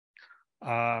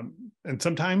 And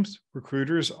sometimes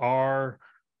recruiters feel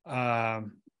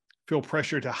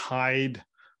pressure to hide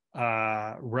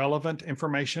relevant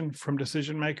information from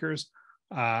decision makers.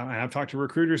 And I've talked to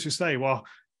recruiters who say, well,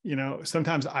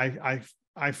 sometimes I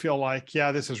feel like,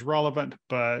 yeah, this is relevant,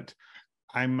 but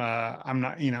I'm not,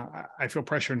 I feel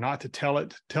pressure not to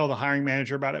tell the hiring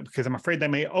manager about it because I'm afraid they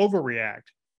may overreact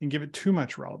and give it too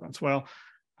much relevance. Well,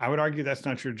 I would argue that's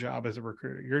not your job as a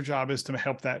recruiter. Your job is to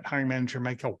help that hiring manager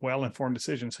make a well-informed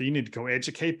decision. So you need to go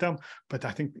educate them. But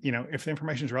I think, if the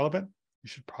information is relevant, you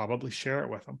should probably share it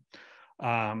with them.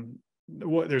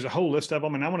 There's a whole list of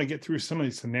them, and I want to get through some of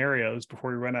these scenarios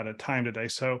before we run out of time today.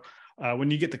 So when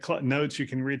you get the notes, you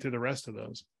can read through the rest of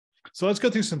those. So let's go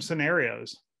through some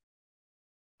scenarios.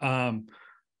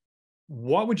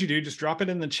 What would you do? Just drop it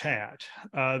in the chat.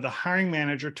 The hiring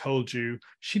manager told you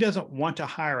she doesn't want to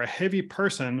hire a heavy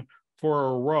person for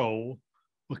a role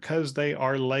because they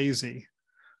are lazy.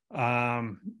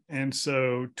 And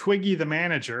so Twiggy, the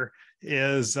manager,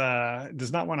 does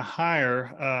not want to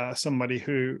hire somebody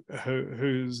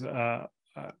who's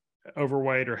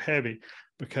overweight or heavy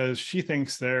because she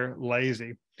thinks they're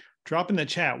lazy. Drop in the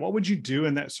chat. What would you do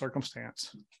in that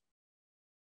circumstance?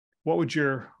 What would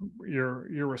your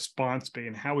response be,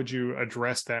 and how would you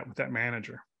address that with that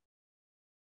manager?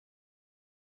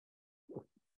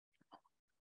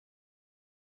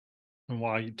 And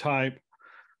while you type,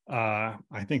 I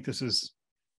think this is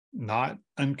not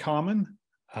uncommon.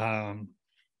 And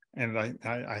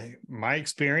my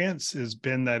experience has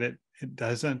been that it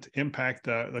doesn't impact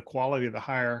the quality of the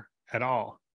hire at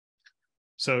all.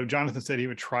 So Jonathan said he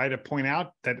would try to point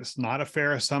out that it's not a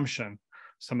fair assumption.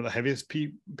 Some of the heaviest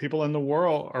people in the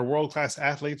world are world-class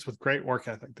athletes with great work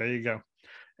ethic. There you go.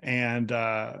 And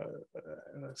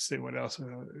let's see what else.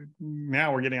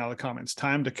 Now we're getting all the comments.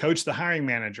 Time to coach the hiring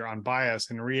manager on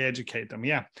bias and re-educate them.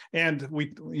 Yeah. And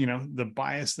the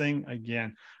bias thing,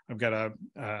 again, I've got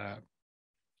a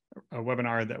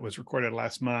webinar that was recorded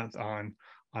last month on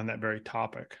that very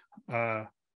topic.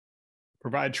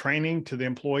 Provide training to the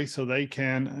employee so they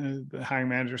can, the hiring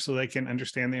manager, so they can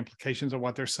understand the implications of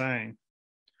what they're saying.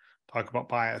 Talk about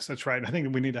bias. That's right. I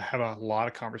think we need to have a lot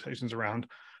of conversations around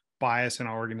bias in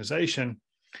our organization.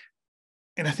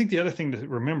 And I think the other thing to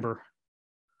remember,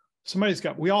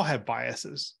 we all have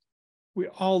biases. We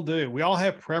all do. We all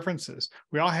have preferences.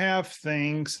 We all have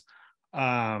things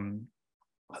that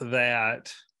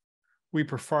we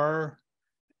prefer,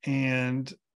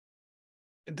 and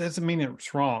it doesn't mean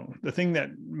it's wrong. The thing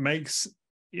that makes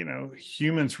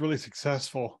humans really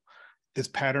successful is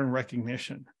pattern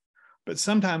recognition. But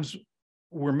sometimes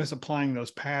we're misapplying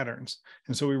those patterns.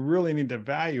 And so we really need to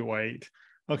evaluate,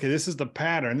 okay, this is the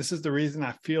pattern. This is the reason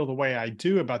I feel the way I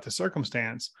do about the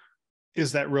circumstance.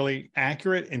 Is that really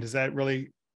accurate? And does that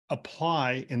really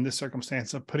apply in this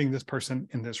circumstance of putting this person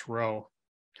in this role?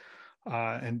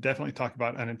 And definitely talk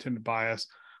about unintended bias.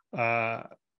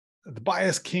 The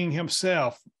bias king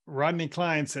himself, Rodney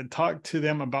Klein, said, talk to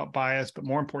them about bias, but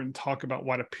more important, talk about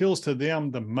what appeals to them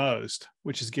the most,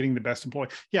 which is getting the best employee.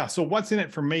 Yeah. So what's in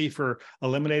it for me for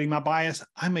eliminating my bias?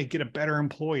 I may get a better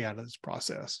employee out of this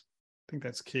process. I think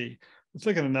that's key. Let's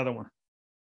look at another one.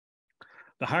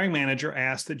 The hiring manager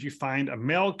asked that you find a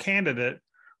male candidate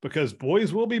because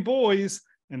boys will be boys,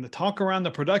 and the talk around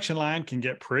the production line can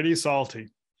get pretty salty.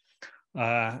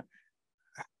 This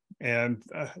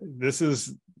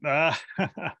is,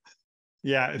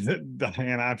 yeah,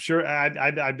 Diana, I'm sure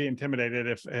I'd be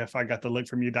intimidated if I got the look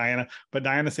from you, Diana. But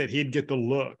Diana said he'd get the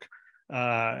look,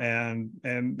 and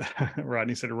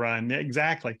Rodney said run. Yeah,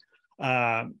 exactly.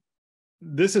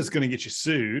 This is going to get you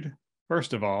sued.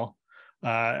 First of all,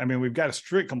 we've got a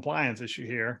strict compliance issue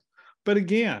here. But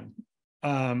again,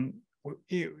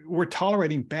 we're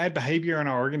tolerating bad behavior in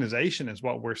our organization, is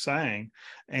what we're saying,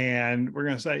 and we're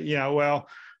going to say,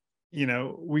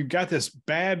 we've got this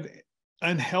bad,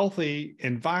 unhealthy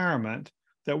environment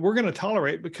that we're going to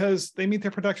tolerate because they meet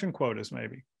their production quotas,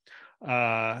 maybe.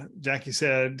 Jackie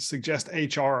said, suggest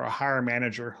HR or a hire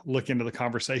manager look into the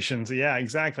conversations. Yeah,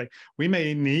 exactly.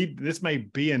 This may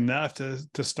be enough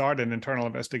to start an internal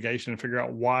investigation and figure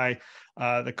out why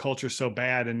the culture is so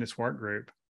bad in this work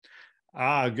group.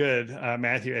 Good.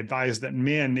 Matthew advised that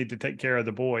men need to take care of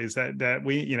the boys, that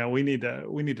we need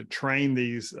to train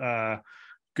these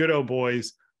good old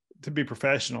boys to be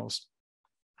professionals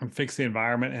and fix the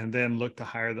environment, and then look to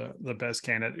hire the best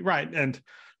candidate. Right. And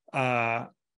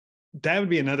that would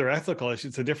be another ethical issue.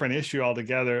 It's a different issue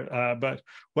altogether. But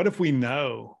what if we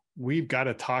know we've got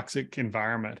a toxic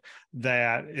environment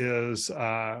that is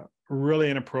really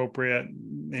inappropriate,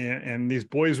 and these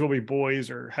boys will be boys,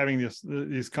 or having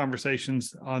these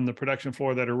conversations on the production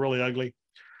floor that are really ugly,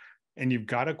 and you've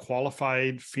got a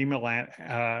qualified female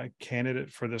candidate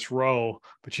for this role,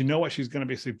 but you know what she's going to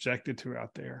be subjected to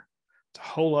out there. It's a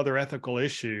whole other ethical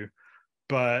issue.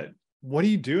 But what do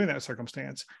you do in that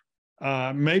circumstance?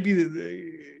 Maybe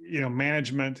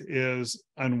management is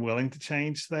unwilling to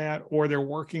change that, or they're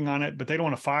working on it, but they don't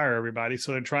want to fire everybody,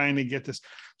 so they're trying to get this.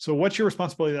 So what's your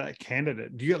responsibility to that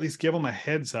candidate? Do you at least give them a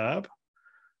heads up?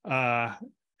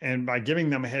 And by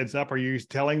giving them a heads up, are you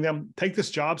telling them, take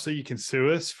this job so you can sue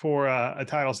us for a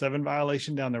Title VII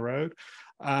violation down the road?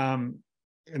 And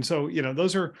so,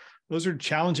 those are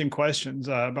challenging questions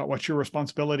about what's your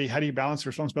responsibility. How do you balance the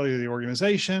responsibility of the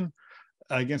organization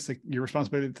against your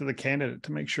responsibility to the candidate,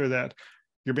 to make sure that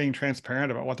you're being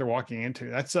transparent about what they're walking into?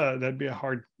 That'd be a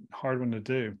hard one to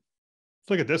do. Let's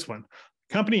look at this one.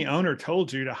 Company owner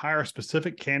told you to hire a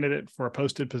specific candidate for a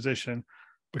posted position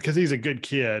because he's a good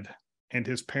kid and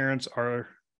his parents are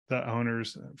the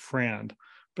owner's friend,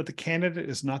 but the candidate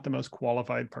is not the most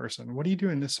qualified person. What do you do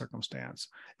in this circumstance?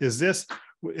 Is this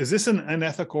an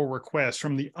unethical request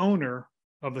from the owner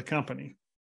of the company?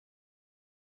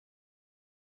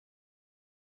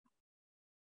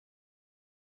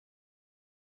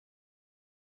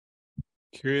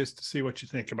 Curious to see what you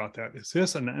think about that. Is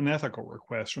this an unethical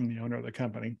request from the owner of the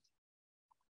company?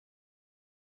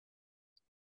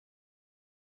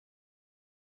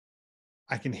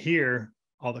 I can hear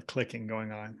all the clicking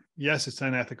going on. Yes, it's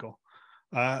unethical.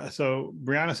 So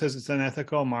Brianna says it's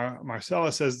unethical.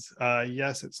 Marcella says,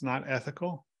 yes, it's not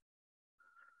ethical.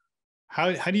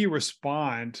 How do you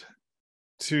respond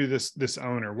to this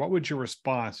owner? What would your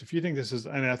response, if you think this is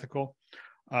unethical?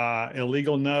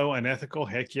 Illegal, no. Unethical,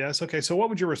 heck yes. Okay, so what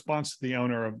would your response to the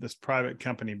owner of this private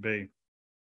company be?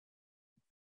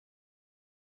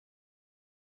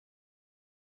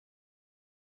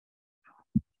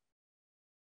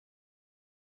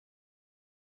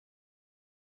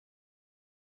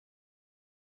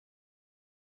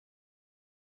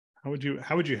 How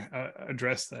would you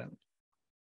address that?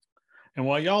 And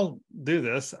while y'all do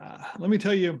this, let me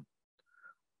tell you,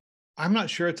 I'm not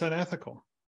sure it's unethical.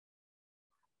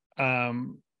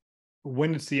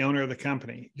 When it's the owner of the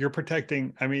company, you're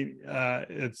protecting.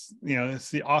 It's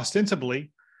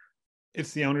ostensibly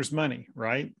it's the owner's money,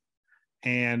 right?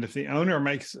 And if the owner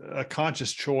makes a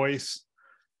conscious choice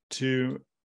to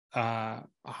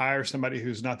hire somebody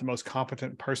who's not the most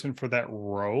competent person for that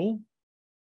role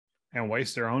and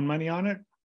waste their own money on it,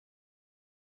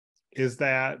 it's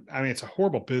a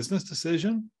horrible business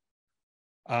decision.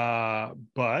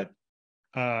 But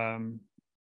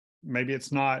maybe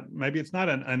it's not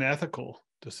an unethical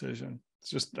decision. It's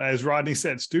just, as Rodney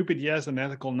said, stupid yes,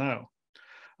 unethical no.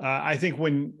 I think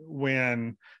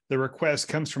when the request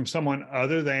comes from someone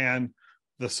other than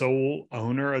the sole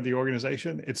owner of the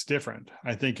organization, it's different.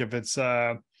 I think if it's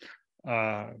certainly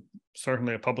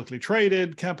a publicly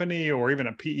traded company or even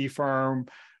a PE firm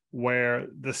where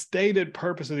the stated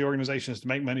purpose of the organization is to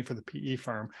make money for the PE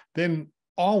firm, then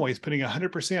always putting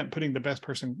 100%, putting the best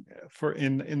person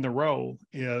in the role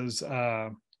is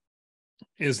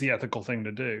the ethical thing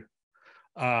to do.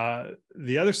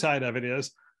 The other side of it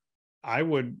is, I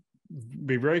would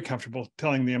be very comfortable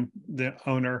telling the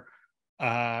owner,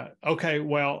 okay,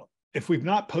 well, if we've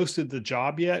not posted the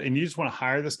job yet and you just want to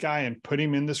hire this guy and put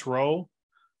him in this role,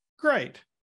 great.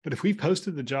 But if we've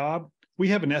posted the job, we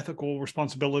have an ethical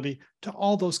responsibility to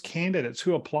all those candidates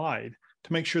who applied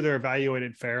to make sure they're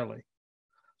evaluated fairly.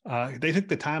 They took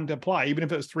the time to apply, even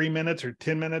if it was 3 minutes or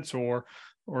 10 minutes or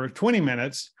 20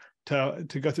 minutes to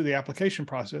go through the application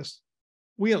process.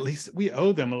 We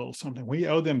owe them a little something. We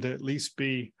owe them to at least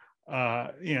be,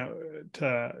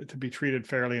 to be treated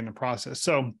fairly in the process.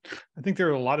 So I think there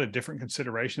are a lot of different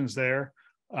considerations there.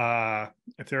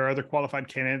 If there are other qualified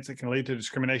candidates, it can lead to a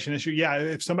discrimination issue. Yeah,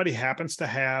 if somebody happens to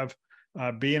have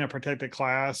be in a protected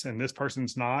class and this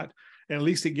person's not, at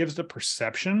least it gives the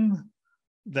perception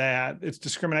that it's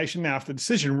discrimination. Now, if the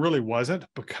decision really wasn't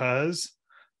because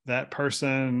that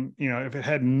person, if it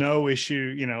had no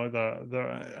issue,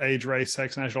 the age, race,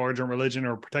 sex, national origin, religion,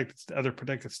 or other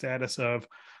protected status of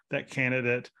that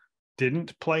candidate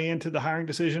didn't play into the hiring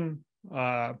decision, then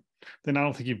I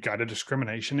don't think you've got a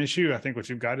discrimination issue. I think what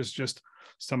you've got is just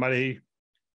somebody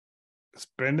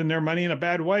spending their money in a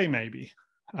bad way, maybe.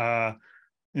 And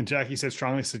Jackie said,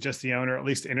 strongly suggest the owner at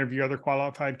least interview other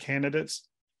qualified candidates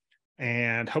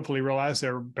and hopefully realize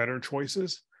there are better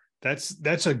choices.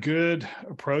 That's a good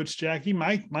approach, Jackie.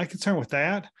 My concern with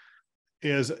that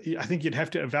is I think you'd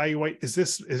have to evaluate, is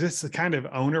this the kind of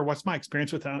owner? What's my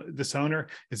experience with this owner?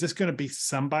 Is this going to be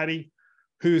somebody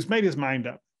who's made his mind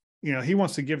up? He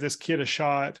wants to give this kid a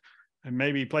shot and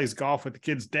maybe he plays golf with the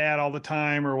kid's dad all the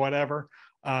time or whatever.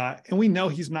 And we know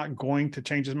he's not going to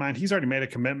change his mind. He's already made a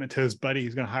commitment to his buddy.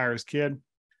 He's going to hire his kid.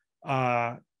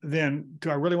 Then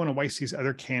do I really want to waste these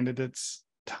other candidates'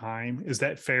 time? Is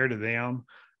that fair to them?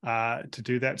 To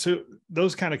do that. So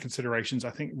those kind of considerations,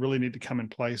 I think, really need to come in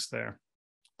place there.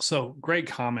 So great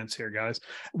comments here, guys.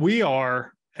 We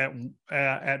are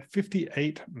at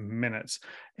 58 minutes.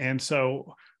 And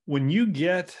so when you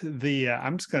get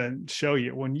I'm just going to show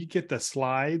you, when you get the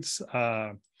slides,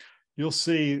 you'll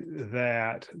see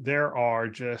that there are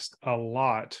just a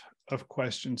lot of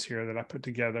questions here that I put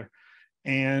together,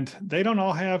 and they don't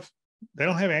have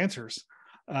answers.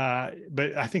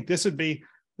 But I think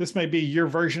this may be your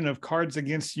version of Cards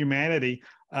Against Humanity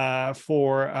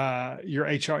for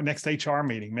your next HR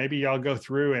meeting. Maybe y'all go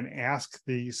through and ask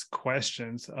these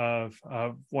questions of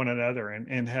one another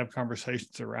and have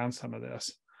conversations around some of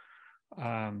this.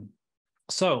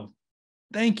 So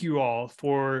thank you all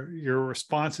for your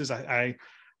responses. I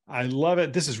love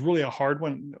it. This is really a hard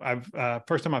one.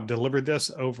 First time I've delivered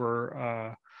this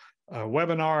over a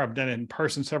webinar. I've done it in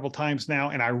person several times now,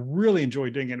 and I really enjoy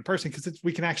doing it in person because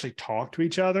we can actually talk to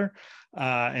each other,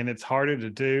 and it's harder to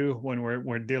do when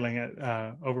we're dealing it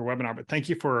over webinar. But thank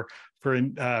you for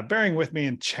bearing with me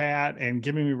in chat and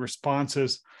giving me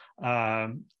responses.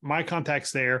 My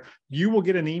contact's there. You will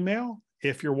get an email.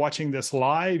 If you're watching this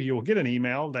live, you will get an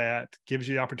email that gives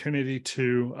you the opportunity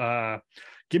to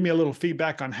give me a little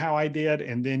feedback on how I did,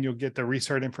 and then you'll get the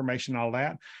research information, all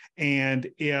that. And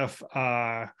if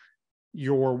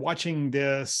you're watching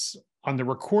this on the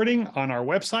recording on our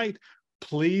website,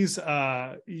 please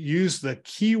use the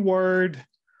keyword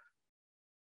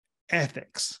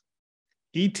ethics,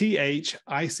 ETHICH.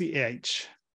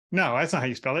 No, that's not how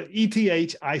you spell it.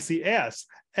 ETHICS,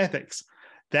 ethics.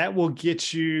 That will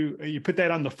get you put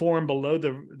that on the form below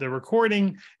the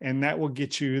recording, and that will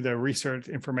get you the research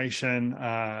information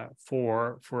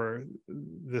for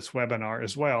this webinar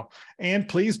as well. And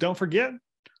please don't forget,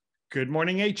 Good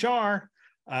Morning HR.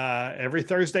 Every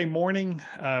Thursday morning,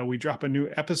 we drop a new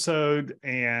episode,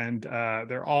 and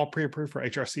they're all pre-approved for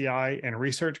HRCI and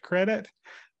research credit.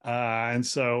 And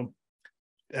so,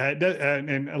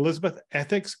 and Elizabeth,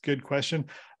 ethics, good question.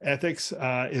 Ethics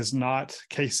is not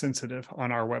case sensitive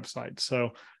on our website. So,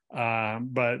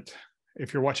 but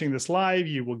if you're watching this live,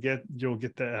 you'll get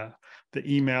the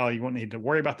email. You won't need to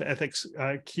worry about the ethics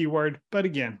keyword. But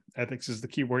again, ethics is the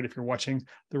keyword if you're watching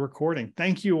the recording.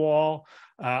 Thank you all.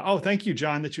 Thank you,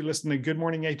 John, that you listened to Good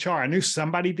Morning HR. I knew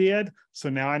somebody did, so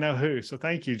now I know who. So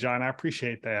thank you, John. I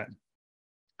appreciate that.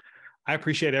 I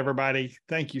appreciate everybody.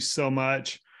 Thank you so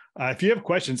much. If you have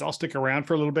questions, I'll stick around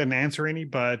for a little bit and answer any,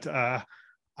 but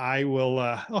I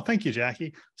will. Thank you,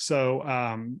 Jackie. So,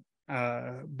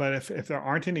 but if there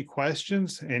aren't any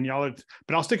questions and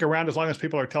but I'll stick around as long as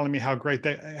people are telling me how great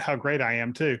I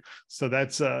am too. So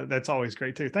that's always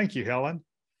great too. Thank you, Helen.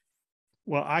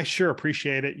 Well, I sure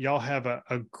appreciate it. Y'all have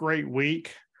a great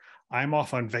week. I'm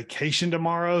off on vacation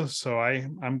tomorrow, so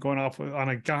I'm going off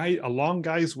on a long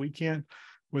guys weekend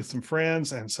with some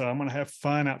friends, and so I'm going to have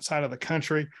fun outside of the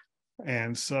country.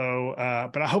 And so,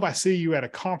 but I hope I see you at a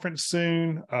conference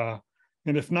soon.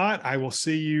 And if not, I will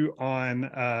see you on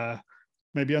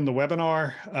maybe on the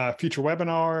webinar, future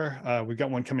webinar. We've got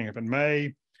one coming up in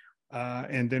May,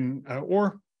 and then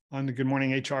or on the Good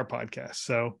Morning HR podcast.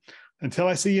 So until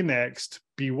I see you next,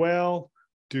 be well,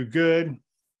 do good,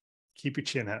 keep your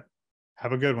chin up.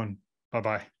 Have a good one.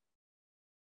 Bye-bye.